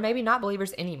believers or maybe not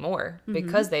believers anymore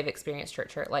because they've experienced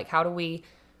church hurt? Like, how do we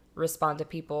respond to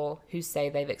people who say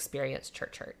they've experienced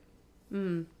church hurt?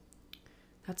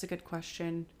 That's a good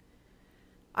question.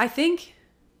 I think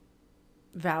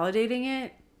validating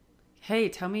it, hey,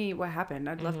 tell me what happened.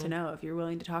 I'd love to know if you're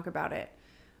willing to talk about it.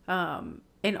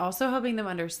 And also helping them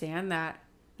understand that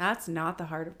that's not the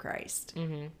heart of Christ.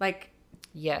 Like,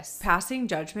 yes, passing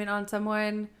judgment on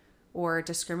someone or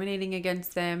discriminating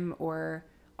against them or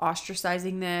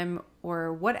ostracizing them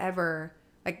or whatever,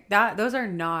 like that, those are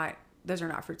not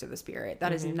fruits of the Spirit.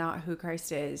 That is not who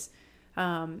Christ is.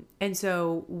 And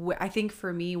so I think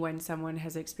for me, when someone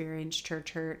has experienced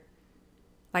church hurt,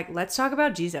 like, let's talk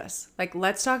about Jesus. Like,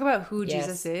 let's talk about who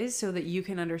Jesus is so that you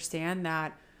can understand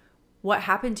that what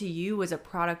happened to you was a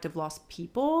product of lost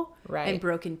people and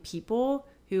broken people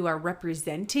who are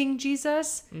representing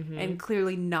Jesus and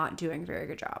clearly not doing a very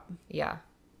good job. Yeah,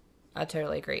 I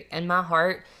totally agree. And my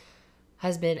heart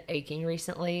has been aching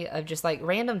recently of just like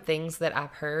random things that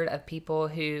I've heard of people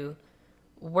who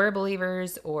were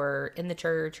believers or in the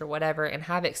church or whatever and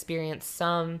have experienced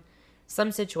some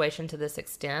situation to this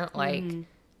extent, like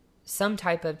some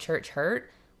type of church hurt,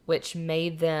 which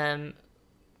made them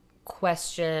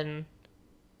question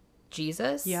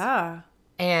Jesus. Yeah.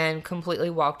 And completely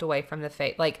walked away from the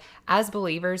faith. Like, as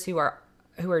believers who are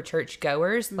church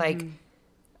goers, like,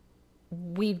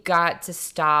 we've got to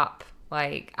stop.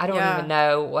 Like, I don't even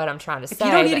know what I'm trying to say. If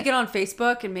you don't need to get on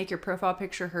Facebook and make your profile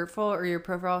picture hurtful or your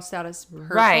profile status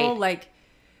hurtful, like,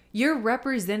 you're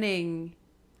representing,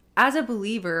 as a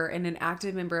believer and an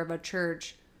active member of a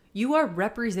church, you are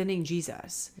representing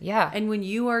Jesus. Yeah. And when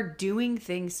you are doing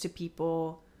things to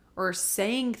people or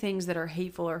saying things that are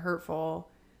hateful or hurtful,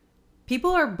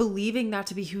 people are believing that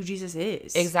to be who Jesus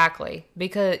is. Exactly.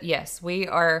 Because, yes, we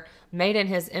are made in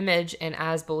His image, and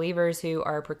as believers who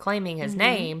are proclaiming His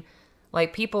name,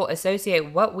 like, people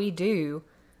associate what we do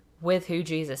with who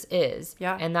Jesus is.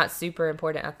 Yeah. And that's super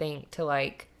important, I think, to,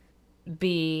 like,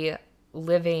 be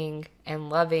living and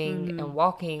loving and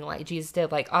walking like Jesus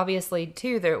did. Like, obviously,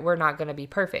 too, that we're not going to be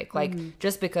perfect. Like,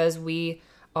 just because we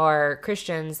are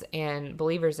Christians and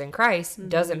believers in Christ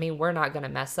doesn't mean we're not going to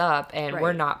mess up and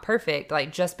we're not perfect.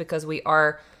 Like, just because we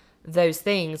are those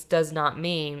things does not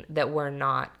mean that we're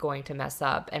not going to mess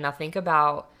up. And I think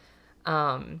about,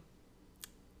 I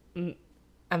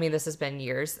mean, this has been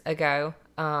years ago,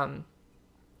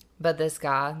 but this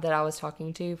guy that I was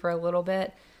talking to for a little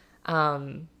bit,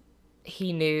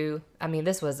 he knew, I mean,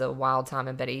 this was a wild time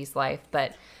in Betty's life,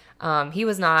 but he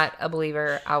was not a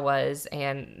believer. I was,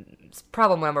 and it's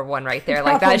problem number one right there.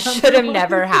 Like, that should have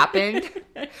never happened.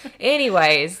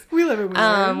 Anyways, we live and we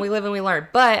learn. We live and we learn.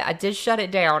 But I did shut it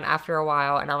down after a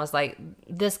while, and I was like,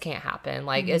 this can't happen.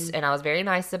 Like, and I was very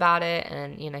nice about it,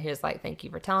 and he was like, thank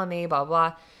you for telling me, blah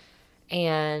blah.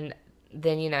 And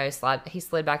then he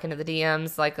slid back into the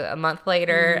DMs like a month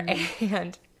later,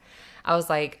 and I was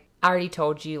like, I already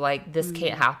told you, like, this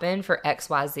can't happen for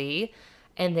XYZ.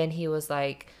 And then he was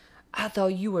like, I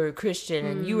thought you were a Christian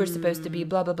and you were supposed to be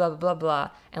blah, blah, blah, blah, blah, blah.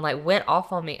 And, like, went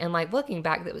off on me. And, like, looking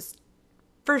back, that was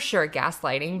for sure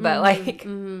gaslighting. But, like,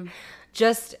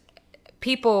 just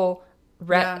people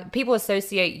people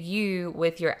associate you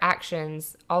with your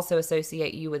actions, also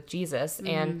associate you with Jesus.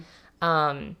 And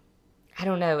I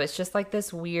don't know. It's just, like,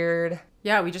 this weird.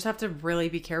 Yeah, we just have to really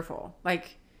be careful.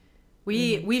 Like,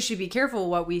 we should be careful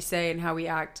what we say and how we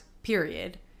act,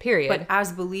 period. But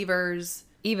as believers,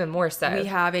 even more so, we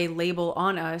have a label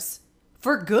on us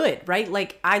for good, right?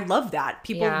 Like, I love that.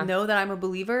 People know that I'm a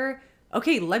believer.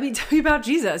 Okay, let me tell you about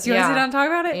Jesus. You want to sit down and talk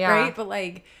about it? Yeah. Right? But,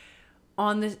 like,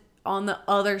 on the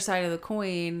other side of the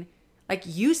coin, Like,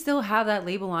 you still have that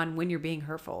label on when you're being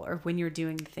hurtful or when you're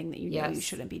doing the thing that you know you Yes.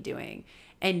 shouldn't be doing.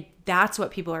 And that's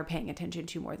what people are paying attention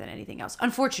to more than anything else,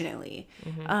 unfortunately.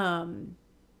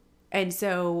 And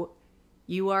so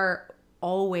you are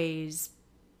always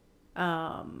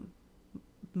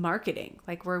marketing.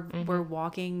 Like, we're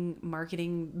walking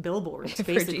marketing billboards,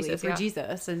 basically, for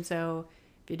Jesus. And so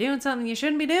if you're doing something you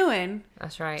shouldn't be doing,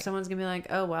 that's right. someone's going to be like,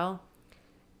 oh, well.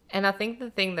 And I think the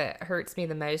thing that hurts me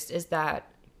the most is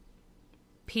that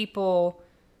people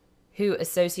who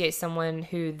associate someone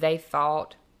who they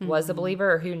thought was a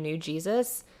believer or who knew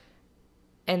Jesus,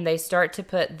 and they start to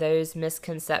put those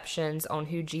misconceptions on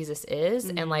who Jesus is.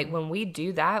 And like, when we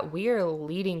do that, we are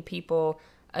leading people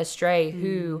astray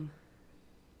who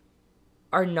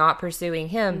are not pursuing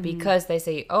him because they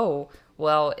say, oh,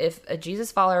 well, if a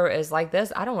Jesus follower is like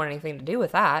this, I don't want anything to do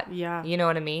with that. Yeah. You know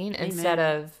what I mean? Amen. Instead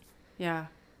of, Yeah.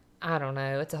 I don't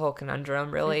know. It's a whole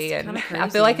conundrum, really. It's And kinda I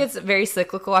feel like it's very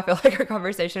cyclical. I feel like our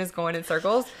conversation is going in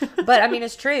circles. But I mean,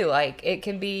 it's true. Like, it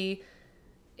can be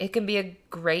a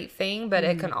great thing, but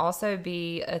it can also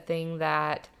be a thing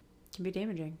that Can be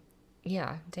damaging.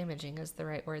 Yeah, damaging is the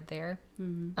right word there.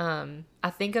 I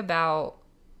think about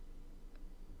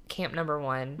camp number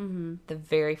 1, the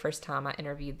very first time I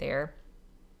interviewed there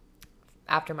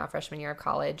after my freshman year of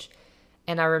college.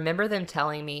 And I remember them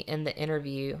telling me in the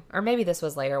interview, or maybe this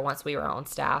was later once we were on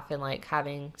staff and like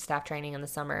having staff training in the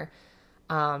summer.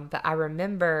 But I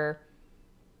remember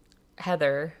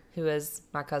Heather, who is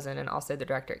my cousin and also the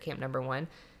director at camp number 1,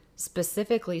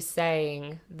 specifically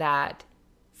saying that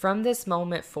from this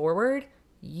moment forward,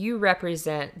 you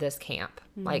represent this camp.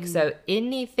 Like, so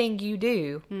anything you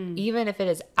do, even if it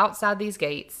is outside these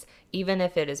gates, even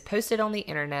if it is posted on the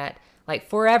internet, like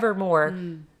forevermore,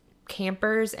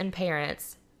 campers and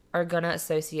parents are going to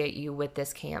associate you with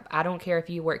this camp. I don't care if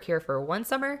you work here for 1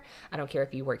 summer. I don't care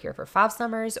if you work here for 5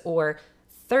 summers or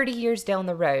 30 years down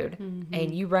the road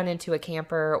and you run into a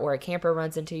camper or a camper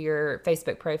runs into your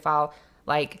Facebook profile.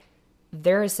 Like,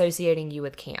 they're associating you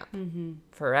with camp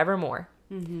forevermore.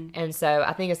 And so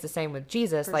I think it's the same with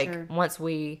Jesus. For like, sure. once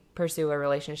we pursue a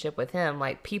relationship with him,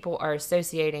 like, people are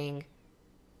associating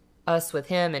us with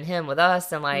him and him with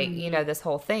us, and like, you know, this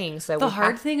whole thing. So The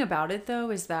hard thing about it, though,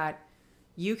 is that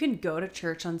you can go to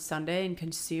church on Sunday and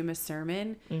consume a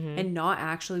sermon and not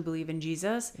actually believe in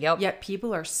Jesus. Yet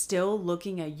people are still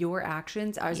looking at your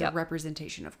actions as a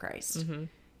representation of Christ.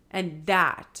 And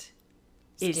that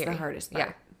is the hardest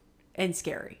part. And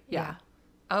scary. Yeah.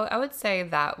 I would say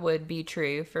that would be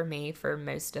true for me for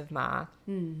most of my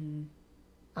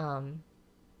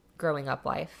growing up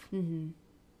life.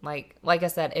 Like I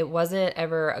said, it wasn't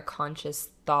ever a conscious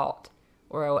thought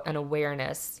or an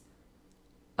awareness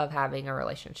of having a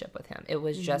relationship with him. It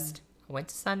was just, I went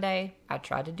to Sunday, I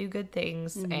tried to do good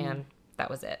things, and that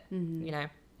was it, you know?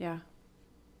 Yeah.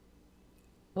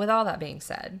 With all that being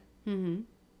said,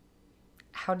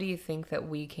 how do you think that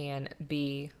we can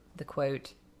be the,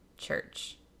 quote,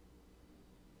 church?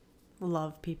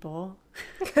 Love people.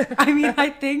 I mean, I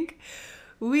think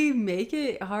we make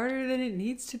it harder than it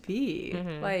needs to be.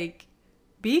 Like,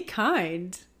 be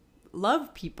kind,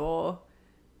 love people,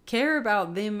 care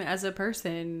about them as a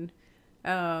person.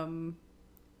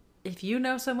 If you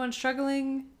know someone's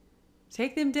struggling,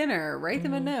 take them dinner, write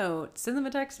them a note, send them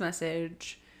a text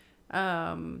message.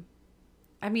 I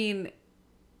mean,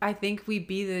 I think we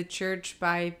be the church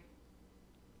by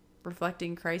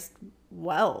reflecting Christ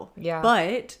well. Yeah.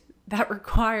 But that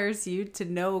requires you to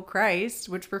know Christ,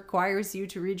 which requires you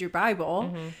to read your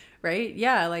Bible, right?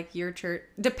 Yeah, like your church,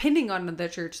 depending on the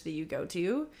church that you go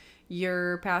to,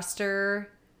 your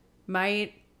pastor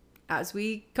might, as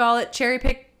we call it, cherry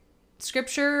pick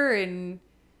scripture and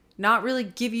not really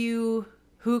give you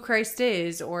who Christ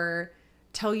is or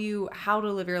tell you how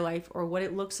to live your life or what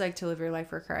it looks like to live your life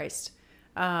for Christ.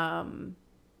 And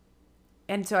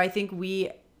so I think we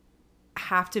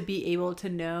have to be able to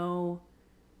know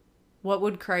what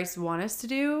would Christ want us to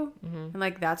do? And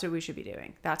like, that's what we should be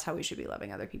doing. That's how we should be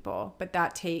loving other people. But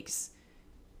that takes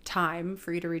time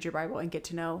for you to read your Bible and get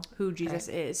to know who Jesus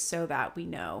is so that we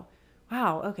know,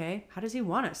 wow, okay, how does he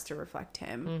want us to reflect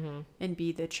him and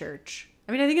be the church?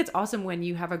 I mean, I think it's awesome when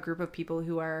you have a group of people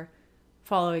who are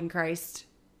following Christ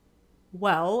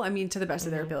well, I mean, to the best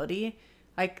of their ability.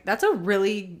 Like, that's a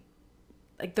really,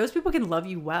 like, those people can love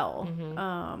you well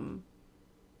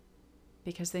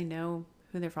because they know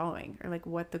who they're following or like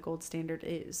what the gold standard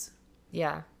is.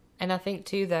 Yeah. And I think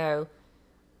too, though,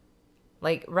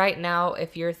 like right now,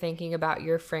 if you're thinking about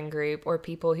your friend group or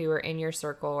people who are in your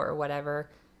circle or whatever,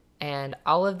 and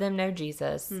all of them know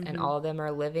Jesus and all of them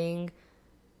are living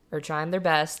or trying their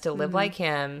best to live like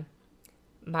him,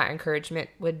 my encouragement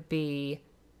would be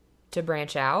to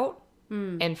branch out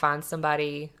and find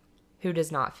somebody who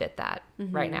does not fit that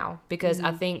right now. Because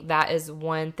I think that is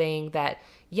one thing that,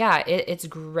 it's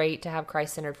great to have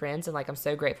Christ-centered friends. And like, I'm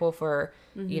so grateful for,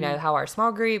 you know, how our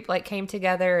small group like came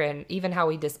together and even how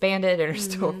we disbanded and are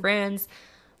still friends.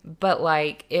 But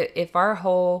like, if our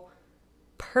whole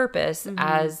purpose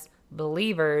as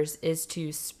believers is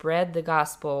to spread the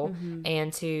gospel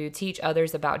and to teach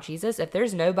others about Jesus, if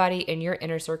there's nobody in your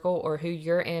inner circle or who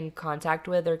you're in contact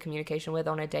with or communication with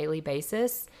on a daily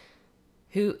basis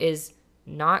who is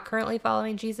not currently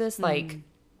following Jesus, like,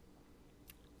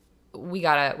 we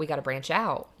gotta branch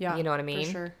out. Yeah, you know what I mean?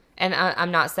 for sure. And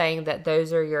I'm not saying that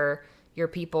those are your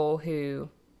people who.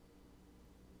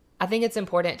 I think it's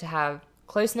important to have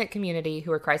close-knit community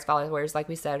who are Christ followers, like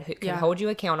we said, who can hold you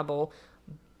accountable,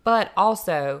 but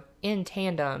also in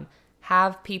tandem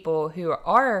have people who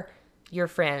are your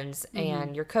friends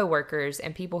and your coworkers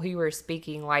and people who you are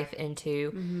speaking life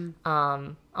into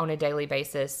on a daily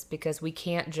basis, because we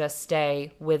can't just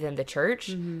stay within the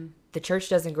church. The church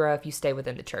doesn't grow if you stay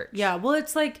within the church. Yeah, well,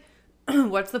 it's like,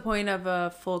 what's the point of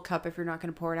a full cup if you're not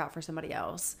going to pour it out for somebody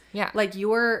else? Yeah. Like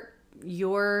your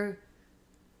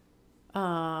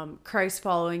Christ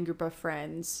following group of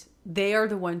friends, they are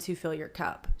the ones who fill your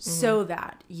cup so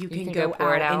that you can go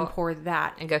pour it out and out pour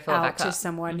that and go fill it out back up to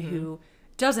someone who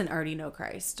doesn't already know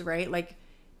Christ, right? Like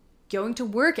going to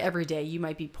work every day, you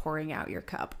might be pouring out your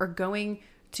cup, or going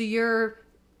to your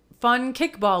fun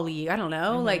kickball league. I don't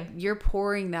know. Like you're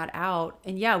pouring that out.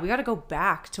 And yeah, we got to go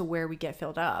back to where we get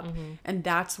filled up. And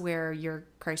that's where your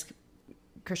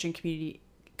Christian community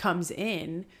comes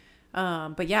in.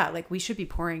 But yeah, like we should be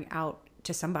pouring out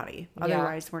to somebody.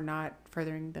 Otherwise we're not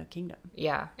furthering the kingdom.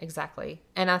 Yeah, exactly.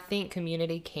 And I think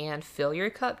community can fill your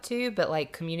cup too, but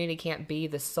like community can't be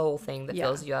the sole thing that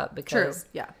fills you up, because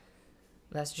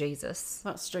that's Jesus.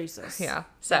 That's Jesus. Yeah.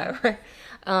 So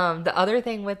the other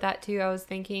thing with that too, I was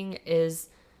thinking is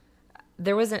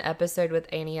there was an episode with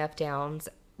Annie F. Downs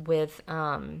with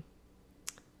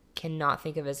cannot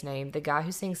think of his name, the guy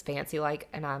who sings Fancy Like,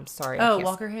 and I'm sorry.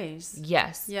 Walker Hayes.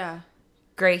 Yes. Yeah.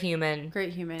 Great human.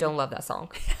 Great human. Don't love that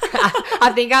song.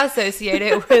 I think I associate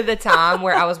it with the time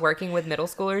where I was working with middle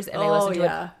schoolers and they listen to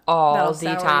it all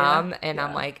the time. And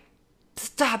I'm like,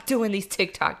 stop doing these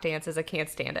TikTok dances. I can't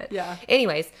stand it. Yeah.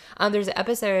 Anyways, there's an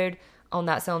episode on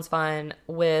That Sounds Fun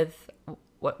with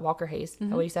Walker Hayes. Is that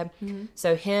what you said?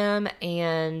 So him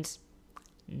and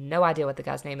no idea what the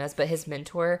guy's name is, but his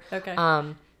mentor.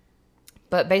 Okay.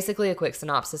 But basically a quick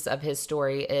synopsis of his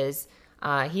story is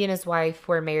he and his wife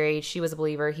were married. She was a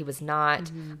believer. He was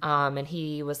not. And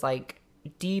he was like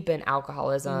deep in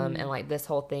alcoholism and like this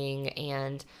whole thing.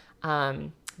 And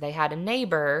they had a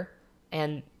neighbor,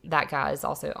 and that guy is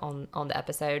also on the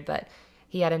episode, but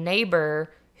he had a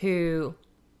neighbor who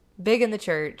big in the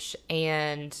church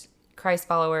and Christ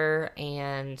follower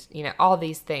and, you know, all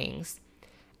these things.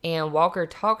 And Walker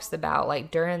talks about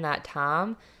like during that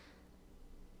time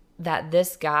that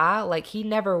this guy, like he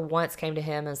never once came to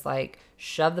him as like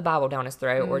shoved the Bible down his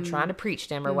throat or trying to preach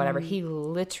to him or whatever. He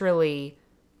literally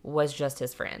was just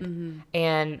his friend.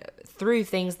 And through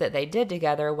things that they did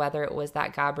together, whether it was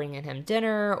that guy bringing him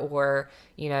dinner or,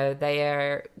 you know,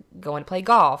 they're going to play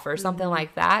golf or something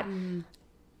like that,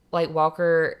 like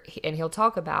Walker, and he'll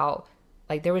talk about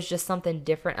like there was just something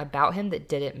different about him that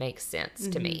didn't make sense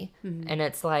to me. And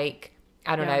it's like,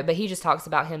 I don't know, but he just talks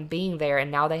about him being there, and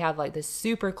now they have like this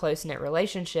super close-knit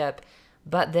relationship.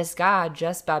 But this guy,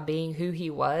 just by being who he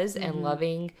was and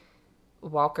loving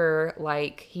Walker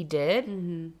like he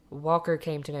did, Walker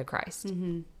came to know Christ.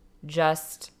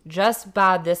 Just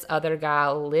by this other guy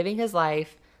living his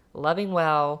life, loving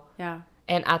well. Yeah.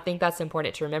 And I think that's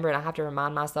important to remember, and I have to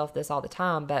remind myself this all the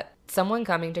time, but someone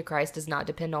coming to Christ does not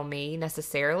depend on me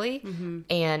necessarily,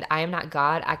 and I am not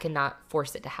God. I cannot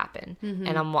force it to happen.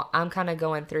 And I'm kind of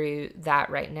going through that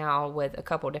right now with a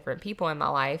couple different people in my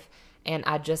life, and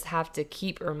I just have to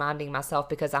keep reminding myself,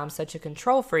 because I'm such a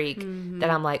control freak that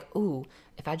I'm like, ooh,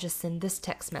 if I just send this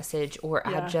text message, or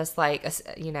I just like,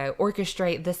 you know,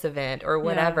 orchestrate this event or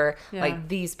whatever, like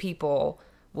these people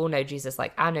will know Jesus.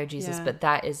 Like I know Jesus, but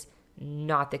that is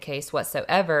not the case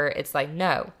whatsoever. It's like,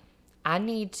 no, I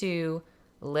need to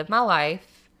live my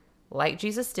life like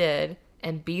Jesus did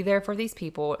and be there for these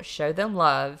people, show them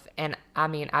love. And I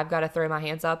mean, I've got to throw my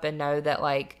hands up and know that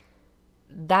like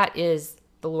that is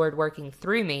the Lord working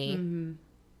through me,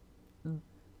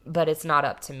 but it's not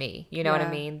up to me. You know what I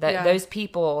mean? That those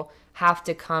people have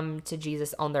to come to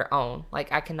Jesus on their own.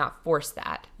 Like I cannot force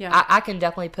that. I can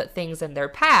definitely put things in their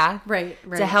path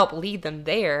to help lead them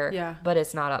there, but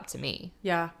it's not up to me.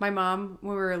 Yeah. My mom,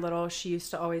 when we were little, she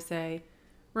used to always say,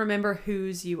 remember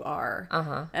whose you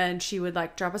are. And she would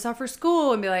like drop us off for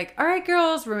school and be like, all right,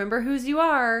 girls, remember whose you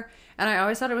are. And I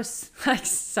always thought it was like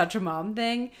such a mom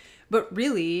thing. But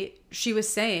really, she was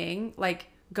saying, like,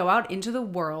 go out into the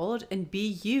world and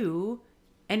be you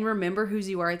and remember whose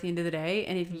you are at the end of the day.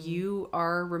 And if you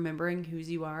are remembering whose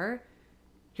you are,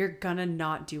 you're gonna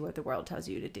not do what the world tells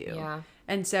you to do. Yeah.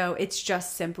 And so it's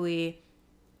just simply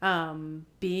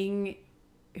being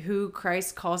who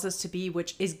Christ calls us to be,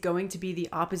 which is going to be the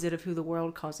opposite of who the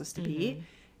world calls us to be.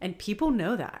 And people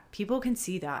know that. People can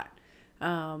see that.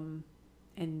 And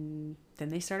then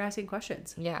they start asking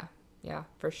questions. Yeah. Yeah,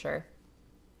 for sure.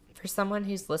 For someone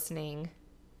who's listening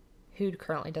who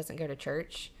currently doesn't go to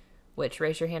church, which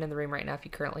raise your hand in the room right now if you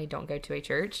currently don't go to a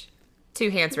church. 2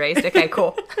 hands raised. Okay,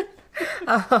 cool.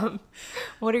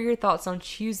 What are your thoughts on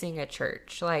choosing a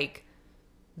church? Like,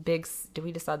 did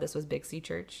we decide this was Big C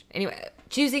Church? Anyway,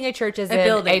 choosing a church as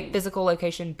a physical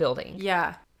location building.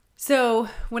 Yeah. So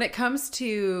when it comes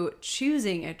to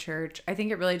choosing a church, I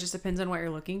think it really just depends on what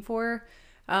you're looking for.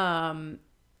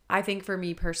 I think for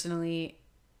me personally,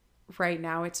 right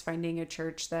now, it's finding a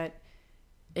church that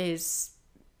is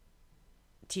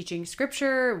teaching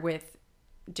scripture with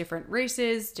different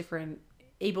races, different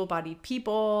able-bodied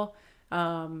people,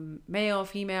 male,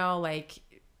 female, like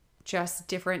just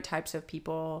different types of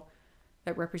people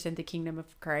that represent the kingdom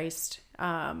of Christ,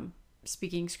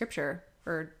 speaking scripture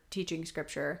or teaching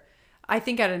scripture. I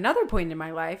think at another point in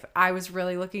my life, I was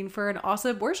really looking for an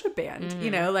awesome worship band.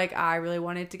 You know, like I really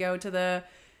wanted to go to the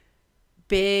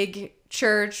big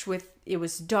church with, it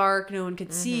was dark, no one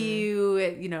could see you.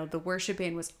 You know, the worship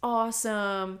band was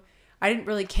awesome. I didn't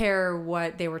really care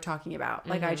what they were talking about.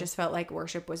 Like I just felt like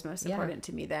worship was most important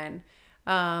to me then.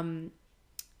 And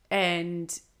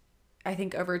I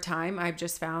think over time, I've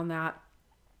just found that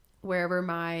wherever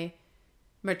my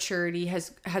maturity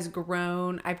has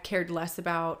grown, I've cared less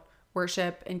about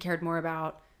worship and cared more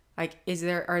about, like, is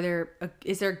there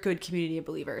a good community of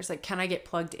believers? Like, can I get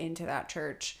plugged into that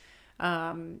church?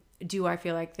 Do I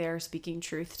feel like they're speaking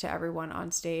truth to everyone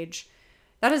on stage?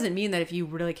 That doesn't mean that if you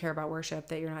really care about worship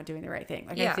that you're not doing the right thing.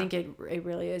 Like, I think it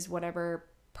really is whatever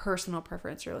personal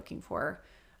preference you're looking for.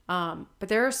 But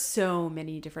there are so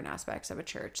many different aspects of a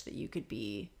church that you could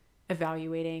be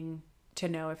evaluating to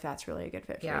know if that's really a good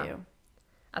fit for you.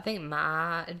 I think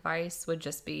my advice would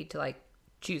just be to like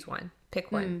choose one,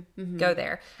 pick one, go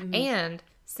there. And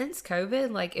since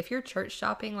COVID, like if you're church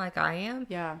shopping like I am,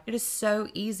 it is so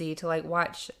easy to like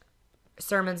watch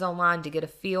sermons online to get a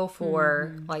feel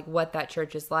for like what that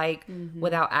church is like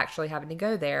without actually having to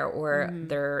go there. Or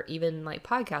there are even like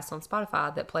podcasts on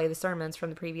Spotify that play the sermons from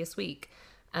the previous week.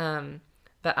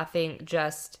 But I think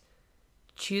just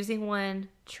choosing one,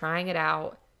 trying it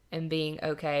out, and being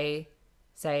okay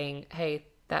saying, hey,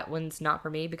 that one's not for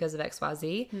me because of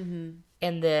XYZ,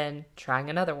 and then trying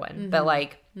another one. But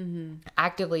like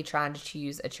actively trying to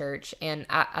choose a church. And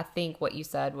I think what you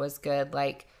said was good.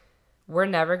 Like, we're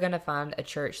never going to find a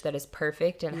church that is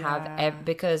perfect and have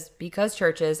because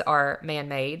churches are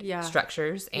man-made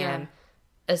structures and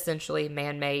essentially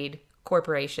man-made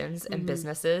corporations and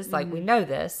businesses. Like, we know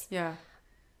this.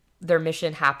 Their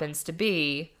mission happens to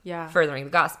be furthering the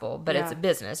gospel, but it's a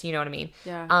business. You know what I mean?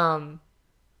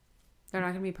 They're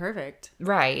not going to be perfect.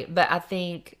 Right. But I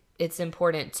think it's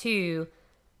important too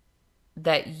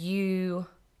that you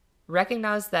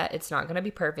recognize that it's not going to be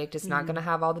perfect. It's not going to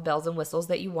have all the bells and whistles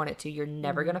that you want it to. You're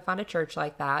never going to find a church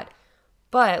like that.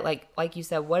 But like you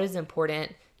said, what is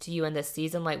important to you in this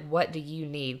season? Like, what do you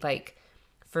need? Like,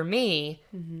 for me,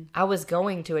 I was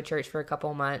going to a church for a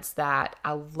couple of months that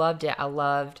I loved it. I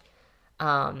loved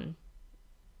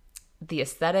the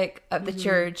aesthetic of the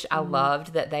church. I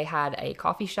loved that they had a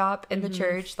coffee shop in the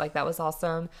church. Like, that was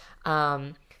awesome.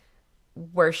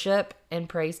 Worship and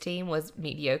praise team was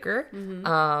mediocre.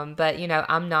 But you know,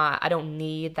 I don't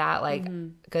need that, like,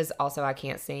 because also I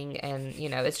can't sing, and you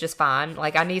know, it's just fine.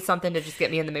 Like, I need something to just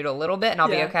get me in the mood a little bit and I'll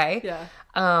be okay.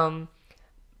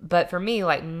 But for me,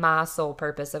 like, my sole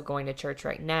purpose of going to church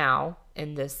right now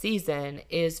in this season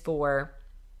is for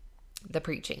the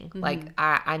preaching. Like,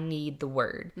 I need the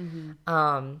word.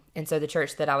 And so the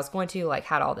church that I was going to, like,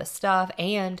 had all this stuff,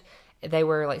 and they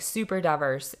were like super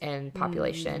diverse in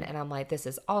population. And I'm like, this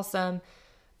is awesome.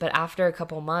 But after a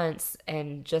couple months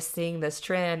and just seeing this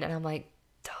trend, and I'm like,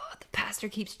 duh, the pastor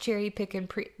keeps cherry picking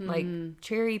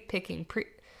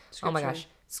oh my gosh,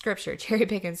 scripture, cherry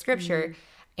picking scripture.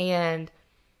 And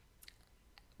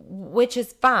which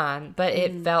is fine, but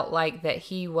it felt like that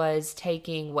he was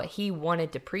taking what he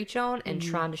wanted to preach on and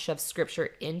trying to shove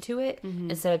scripture into it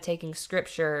instead of taking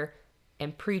scripture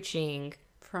and preaching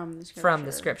from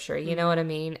the scripture. You know what I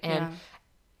mean? And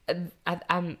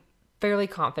fairly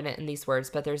confident in these words,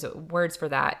 but there's words for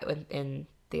that in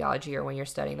theology or when you're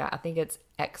studying that. I think it's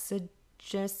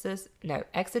exegesis and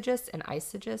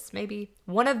eisegesis, maybe.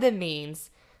 One of them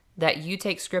means that you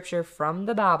take scripture from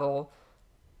the Bible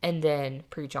and then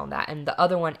preach on that. And the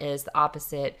other one is the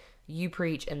opposite. You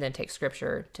preach and then take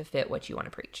scripture to fit what you want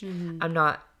to preach.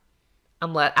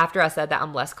 After I said that,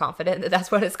 I'm less confident that that's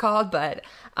what it's called, but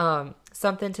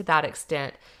something to that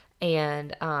extent.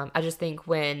 And I just think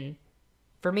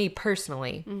for me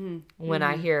personally, when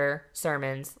I hear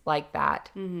sermons like that,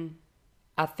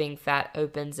 I think that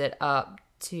opens it up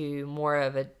to more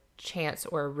of a chance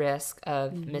or risk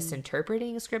of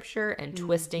misinterpreting scripture and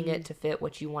twisting it to fit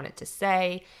what you want it to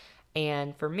say.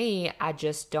 And for me, I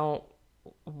just don't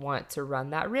want to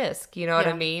run that risk. You know what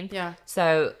I mean? Yeah.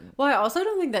 So, well, I also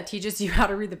don't think that teaches you how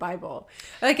to read the Bible.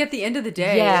 Like at the end of the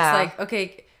day, it's like,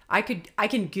 okay, I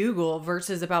can Google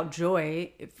verses about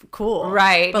joy. Cool.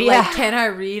 Right. But like, can I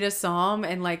read a psalm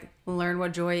and like learn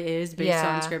what joy is based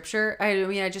on scripture? I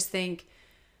mean, I just think,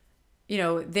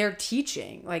 they're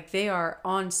teaching, like they are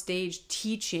on stage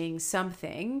teaching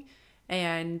something.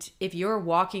 And if you're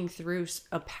walking through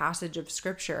a passage of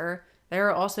scripture,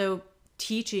 they're also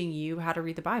teaching you how to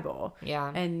read the Bible. Yeah.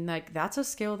 And like, that's a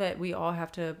skill that we all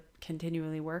have to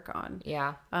continually work on.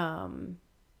 Yeah.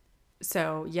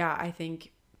 So yeah, I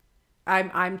think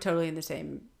I'm totally in the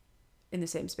same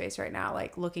space right now,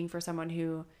 like looking for someone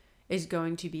who is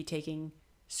going to be taking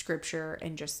scripture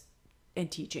and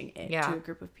teaching it to a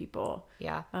group of people.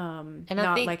 Yeah. And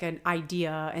not like an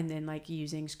idea and then like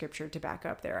using scripture to back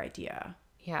up their idea.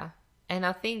 Yeah. And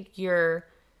I think your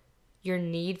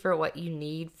need for what you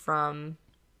need from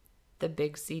the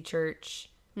Big C church.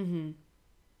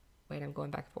 Wait, I'm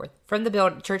going back and forth. From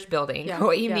the church building,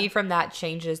 what you need from that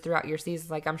changes throughout your seasons.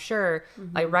 Like I'm sure,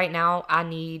 like right now, I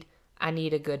need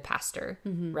a good pastor,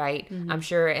 right? I'm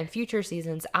sure in future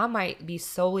seasons, I might be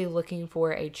solely looking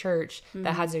for a church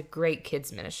that has a great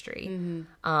kids ministry.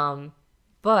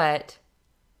 But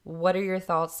what are your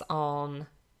thoughts on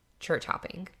church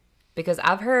hopping? Because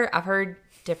I've heard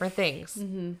different things.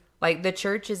 Like the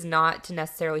church is not to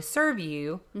necessarily serve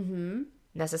you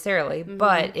necessarily,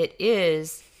 but it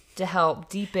is to help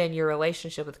deepen your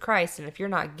relationship with Christ. And if you're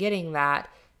not getting that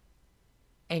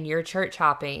and you're church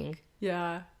hopping,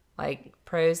 like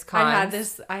pros,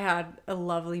 cons. I had a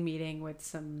lovely meeting with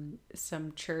some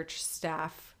church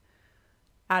staff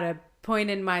at a point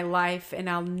in my life, and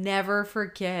I'll never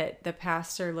forget the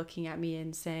pastor looking at me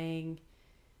and saying,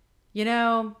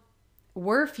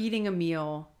 we're feeding a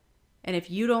meal, and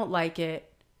if you don't like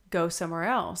it, go somewhere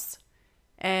else.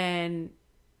 And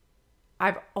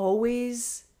I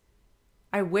wish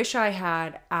I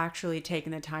had actually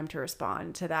taken the time to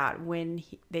respond to that when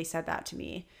they said that to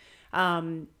me.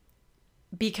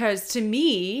 Because to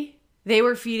me, they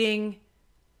were feeding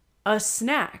a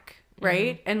snack,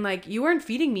 right? And like, you weren't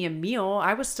feeding me a meal.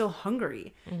 I was still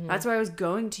hungry. That's why I was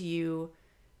going to you,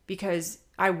 because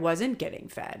I wasn't getting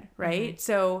fed, right?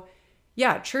 So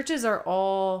yeah, churches are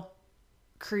all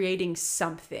creating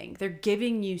something. They're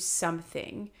giving you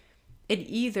something. It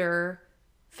either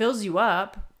fills you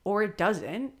up or it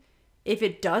doesn't. If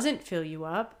it doesn't fill you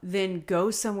up, then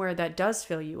go somewhere that does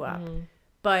fill you up.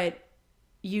 But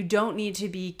you don't need to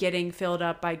be getting filled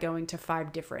up by going to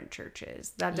 5 different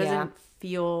churches. That doesn't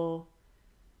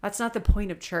that's not the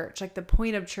point of church. Like the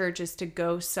point of church is to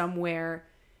go somewhere,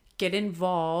 get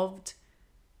involved,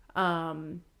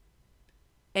 and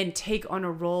take on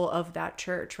a role of that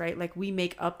church, right? Like we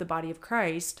make up the body of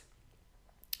Christ.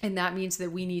 And that means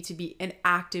that we need to be an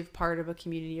active part of a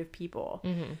community of people.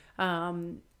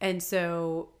 And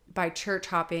so by church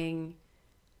hopping,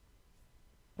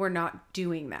 we're not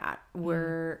doing that.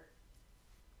 We're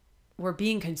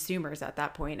being consumers at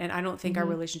that point. And I don't think our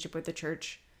relationship with the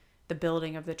church, the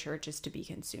building of the church, is to be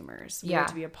consumers. We have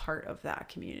to be a part of that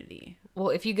community. Well,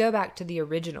 if you go back to the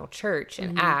original church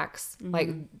in Acts, like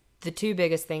the 2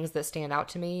 biggest things that stand out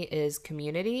to me is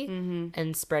community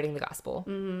and spreading the gospel.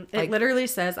 Like, it literally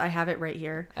says, I have it right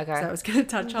here. Okay. So I was going to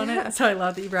touch on it. So I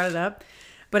love that you brought it up.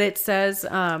 But it says,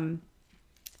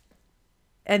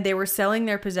 and they were selling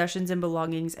their possessions and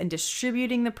belongings and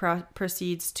distributing the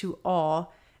proceeds to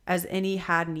all as any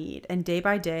had need. And day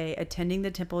by day, attending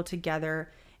the temple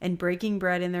together and breaking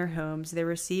bread in their homes, they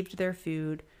received their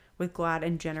food with glad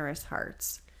and generous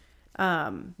hearts.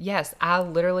 Yes, I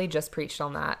literally just preached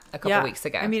on that a couple weeks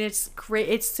ago. I mean, it's great.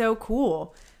 It's so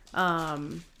cool.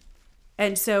 And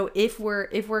so if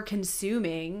we're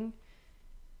consuming,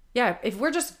 if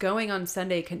we're just going on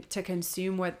Sunday to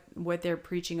consume what they're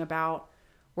preaching about,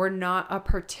 we're not a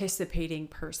participating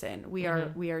person. We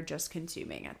are just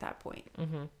consuming at that point.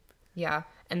 Yeah.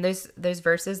 And those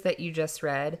verses that you just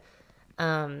read,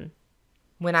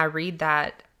 When I read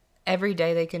that, every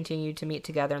day they continued to meet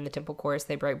together in the temple courts.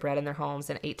 They broke bread in their homes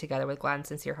and ate together with glad and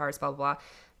sincere hearts, blah, blah,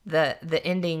 blah. The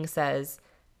ending says,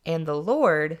 and the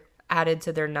Lord added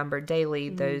to their number daily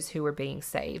those who were being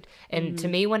saved. And to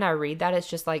me, when I read that, it's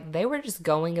just like they were just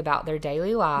going about their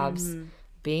daily lives,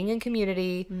 being in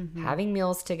community, having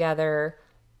meals together,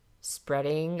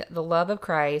 spreading the love of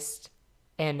Christ.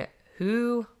 And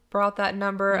who brought that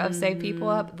number of saved people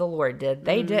up? The Lord did.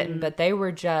 They didn't, but they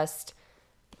were just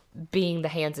being the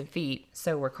hands and feet,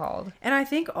 so we're called. And I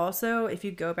think also, if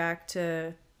you go back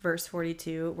to verse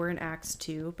 42, we're in Acts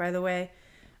 2, by the way.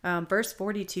 Verse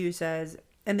 42 says,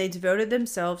 and they devoted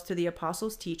themselves to the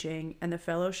apostles' teaching and the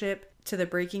fellowship, to the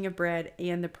breaking of bread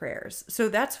and the prayers. So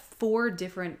that's 4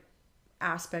 different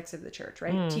aspects of the church,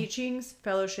 right? Teachings,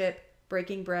 fellowship,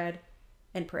 breaking bread,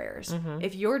 and prayers.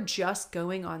 If you're just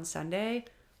going on Sunday,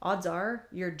 odds are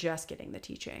you're just getting the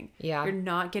teaching. Yeah. You're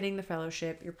not getting the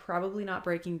fellowship. You're probably not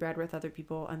breaking bread with other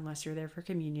people unless you're there for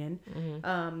communion.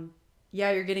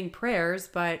 Yeah, you're getting prayers,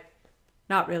 but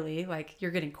not really. Like,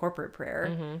 you're getting corporate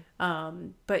prayer.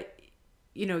 But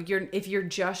if you're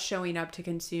just showing up to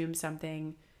consume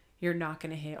something, you're not going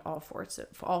to hit all four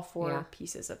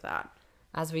pieces of that.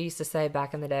 As we used to say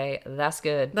back in the day, that's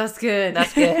good. That's good.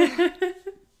 That's good.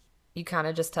 You kind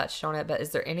of just touched on it, but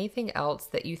is there anything else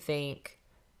that you think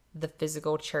the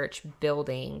physical church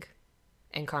building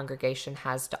and congregation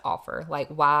has to offer? Like,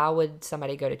 why would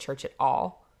somebody go to church at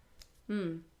all?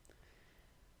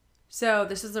 So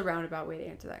this is a roundabout way to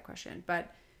answer that question,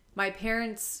 but my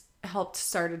parents helped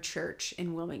start a church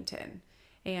in Wilmington,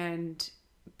 and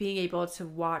being able to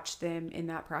watch them in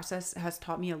that process has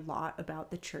taught me a lot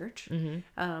about the church,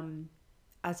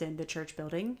 as in the church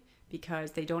building,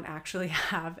 because they don't actually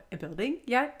have a building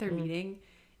yet. They're meeting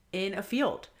in a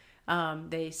field.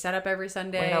 They set up every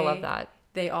Sunday. Wait, I love that.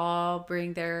 They all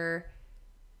bring their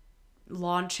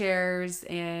lawn chairs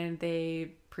and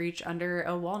they preach under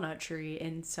a walnut tree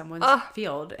in someone's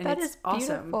field. And it's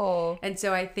awesome. Beautiful. And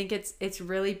so I think it's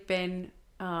really been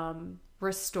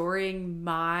restoring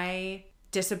my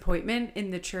disappointment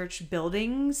in the church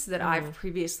buildings that I've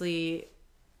previously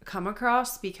come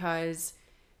across, because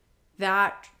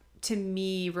that to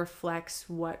me reflects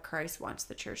what Christ wants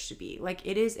the church to be. Like,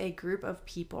 it is a group of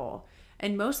people,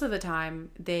 and most of the time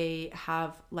they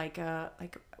have like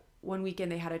one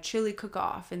weekend they had a chili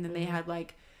cook-off, and then they had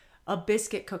like a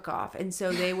biscuit cook-off, and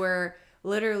so they were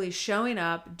literally showing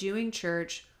up, doing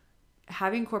church,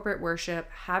 having corporate worship,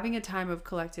 having a time of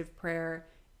collective prayer,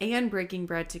 and breaking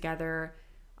bread together.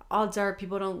 Odds are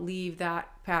people don't leave that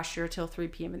pasture till 3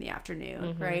 p.m. in the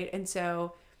afternoon, right? And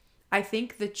so I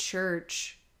think the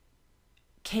church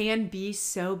can be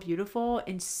so beautiful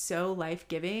and so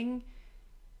life-giving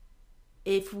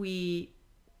if we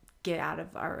get out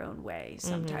of our own way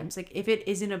sometimes. Like, if it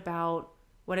isn't about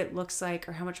what it looks like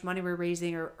or how much money we're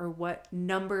raising or what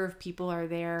number of people are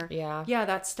there. Yeah,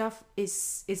 that stuff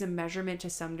is a measurement to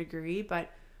some degree, but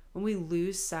when we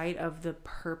lose sight of the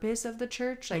purpose of the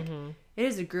church, like it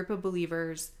is a group of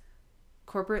believers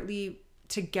corporately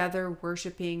together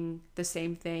worshiping the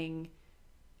same thing,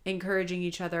 encouraging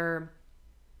each other,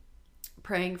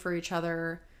 praying for each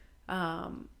other.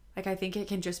 Like, I think it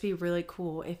can just be really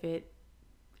cool if it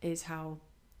is how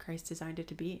Christ designed it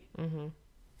to be.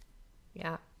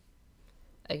 Yeah.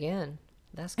 Again,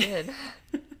 that's good.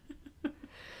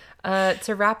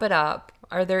 To wrap it up,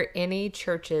 are there any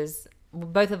churches,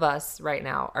 both of us right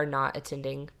now are not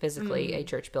attending physically a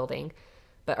church building,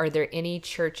 but are there any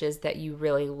churches that you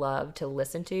really love to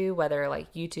listen to, whether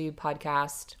like YouTube,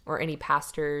 podcast, or any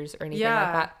pastors or anything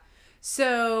like that?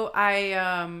 So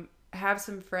I have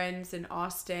some friends in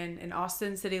Austin, and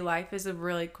Austin City Life is a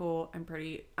really cool,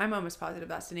 I'm almost positive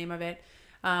that's the name of it.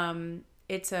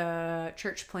 It's a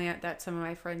church plant that some of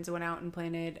my friends went out and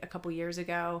planted a couple years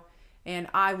ago, and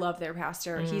I love their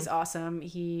pastor. He's awesome.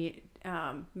 He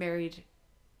married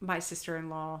my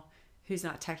sister-in-law, who's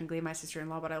not technically my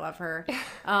sister-in-law, but I love her.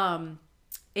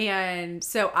 And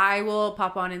so I will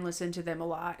pop on and listen to them a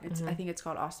lot. I think it's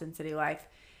called Austin City Life.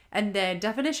 And then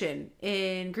Definition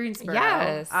in Greensboro.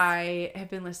 Yes. I have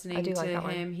been listening to him.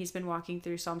 One. He's been walking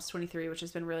through Psalms 23, which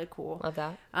has been really cool. Love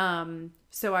that.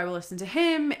 So I will listen to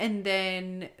him. And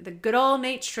then the good old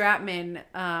Nate Stratman,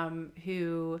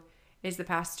 who is the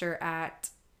pastor at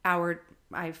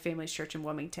my family's church in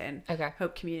Wilmington. Okay.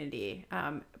 Hope Community.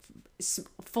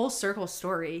 Full circle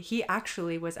story. He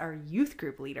actually was our youth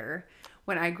group leader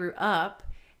when I grew up.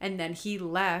 And then he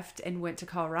left and went to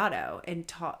Colorado and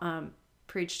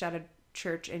preached at a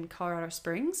church in Colorado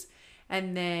Springs.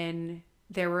 And then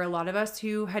there were a lot of us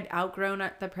who had outgrown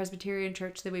at the Presbyterian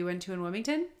church that we went to in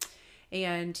Wilmington.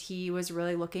 and he was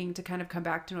really looking to kind of come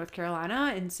back to North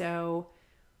Carolina. And so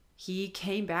he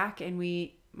came back, and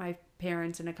my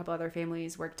parents and a couple other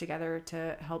families worked together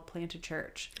to help plant a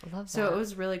church. I love that. So it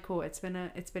was really cool. It's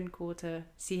been cool to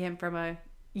see him from a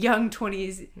young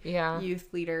 20s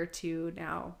youth leader to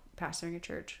now pastoring a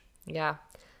church. Yeah.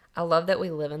 I love that we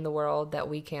live in the world that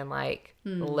we can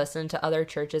listen to other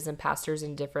churches and pastors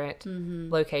in different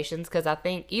locations. Because I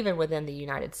think even within the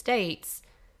United States,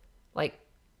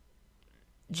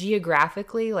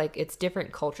 geographically, it's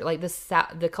different culture.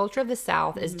 The culture of the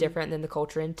South is different than the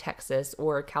culture in Texas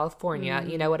or California.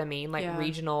 You know what I mean?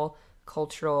 Regional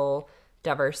cultural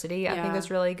diversity, I think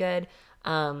is really good.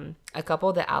 A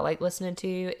couple that I like listening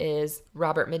to is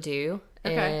Robert Madu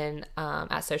and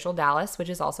at Social Dallas, which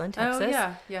is also in Texas.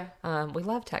 Oh, yeah. We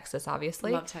love Texas,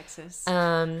 obviously. Love Texas.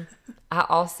 I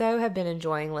also have been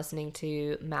enjoying listening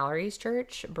to Mallory's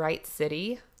church, Bright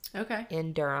City,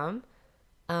 in Durham.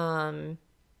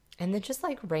 And then just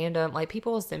random,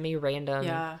 people will send me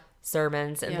random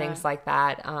sermons and things like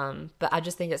that. But I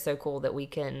just think it's so cool that we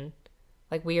can,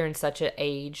 we are in such an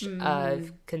age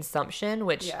of consumption,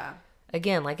 which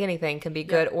again, like anything, can be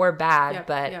good or bad.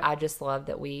 But I just love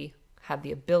that we have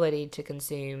the ability to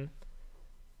consume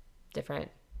different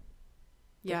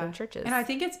churches. And I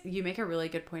think you make a really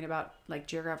good point about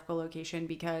geographical location,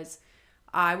 because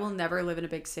I will never live in a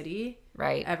big city.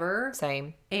 Right. Ever.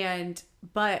 Same.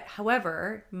 But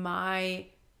however, my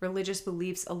religious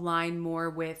beliefs align more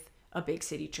with a big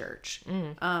city church.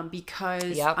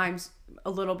 Because I'm a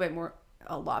lot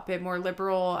bit more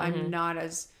liberal. I'm not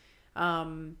as,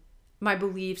 my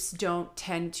beliefs don't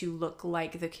tend to look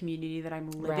like the community that I'm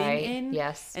living in.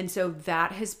 Yes. And so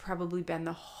that has probably been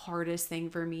the hardest thing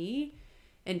for me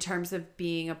in terms of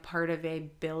being a part of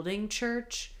a building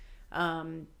church.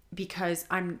 Because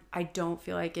I don't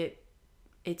feel like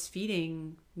it's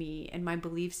feeding me, and my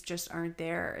beliefs just aren't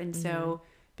there. And so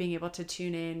being able to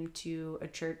tune in to a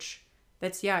church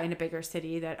that's in a bigger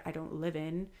city that I don't live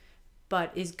in,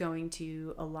 but is going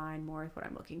to align more with what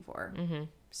I'm looking for.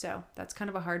 So that's kind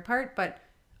of a hard part, but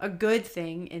a good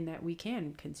thing in that we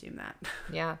can consume that.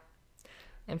 Yeah.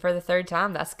 And for the third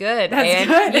time, that's good. That's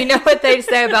good. You know what they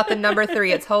say about the number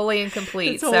 3, it's wholly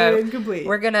incomplete. It's wholly incomplete.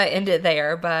 We're going to end it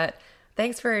there, but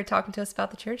thanks for talking to us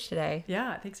about the church today.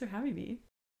 Yeah, thanks for having me.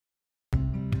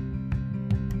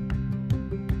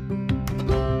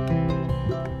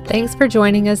 Thanks for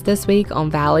joining us this week on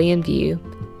Valley in View.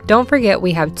 Don't forget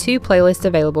we have 2 playlists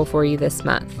available for you this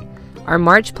month. Our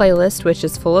March playlist, which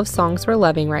is full of songs we're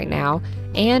loving right now,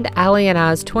 and Allie and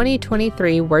I's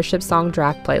 2023 Worship Song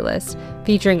Draft playlist,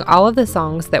 featuring all of the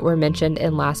songs that were mentioned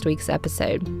in last week's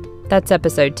episode. That's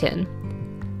episode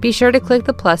 10. Be sure to click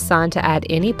the plus sign to add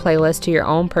any playlist to your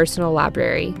own personal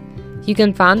library. You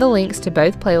can find the links to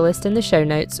both playlists in the show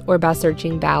notes or by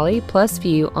searching Valley plus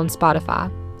View on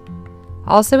Spotify.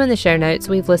 Also in the show notes,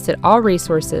 we've listed all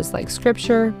resources like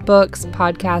scripture, books,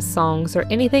 podcasts, songs, or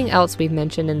anything else we've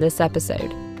mentioned in this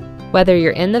episode. Whether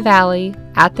you're in the valley,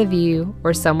 at the view,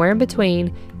 or somewhere in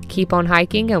between, keep on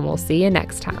hiking and we'll see you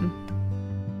next time.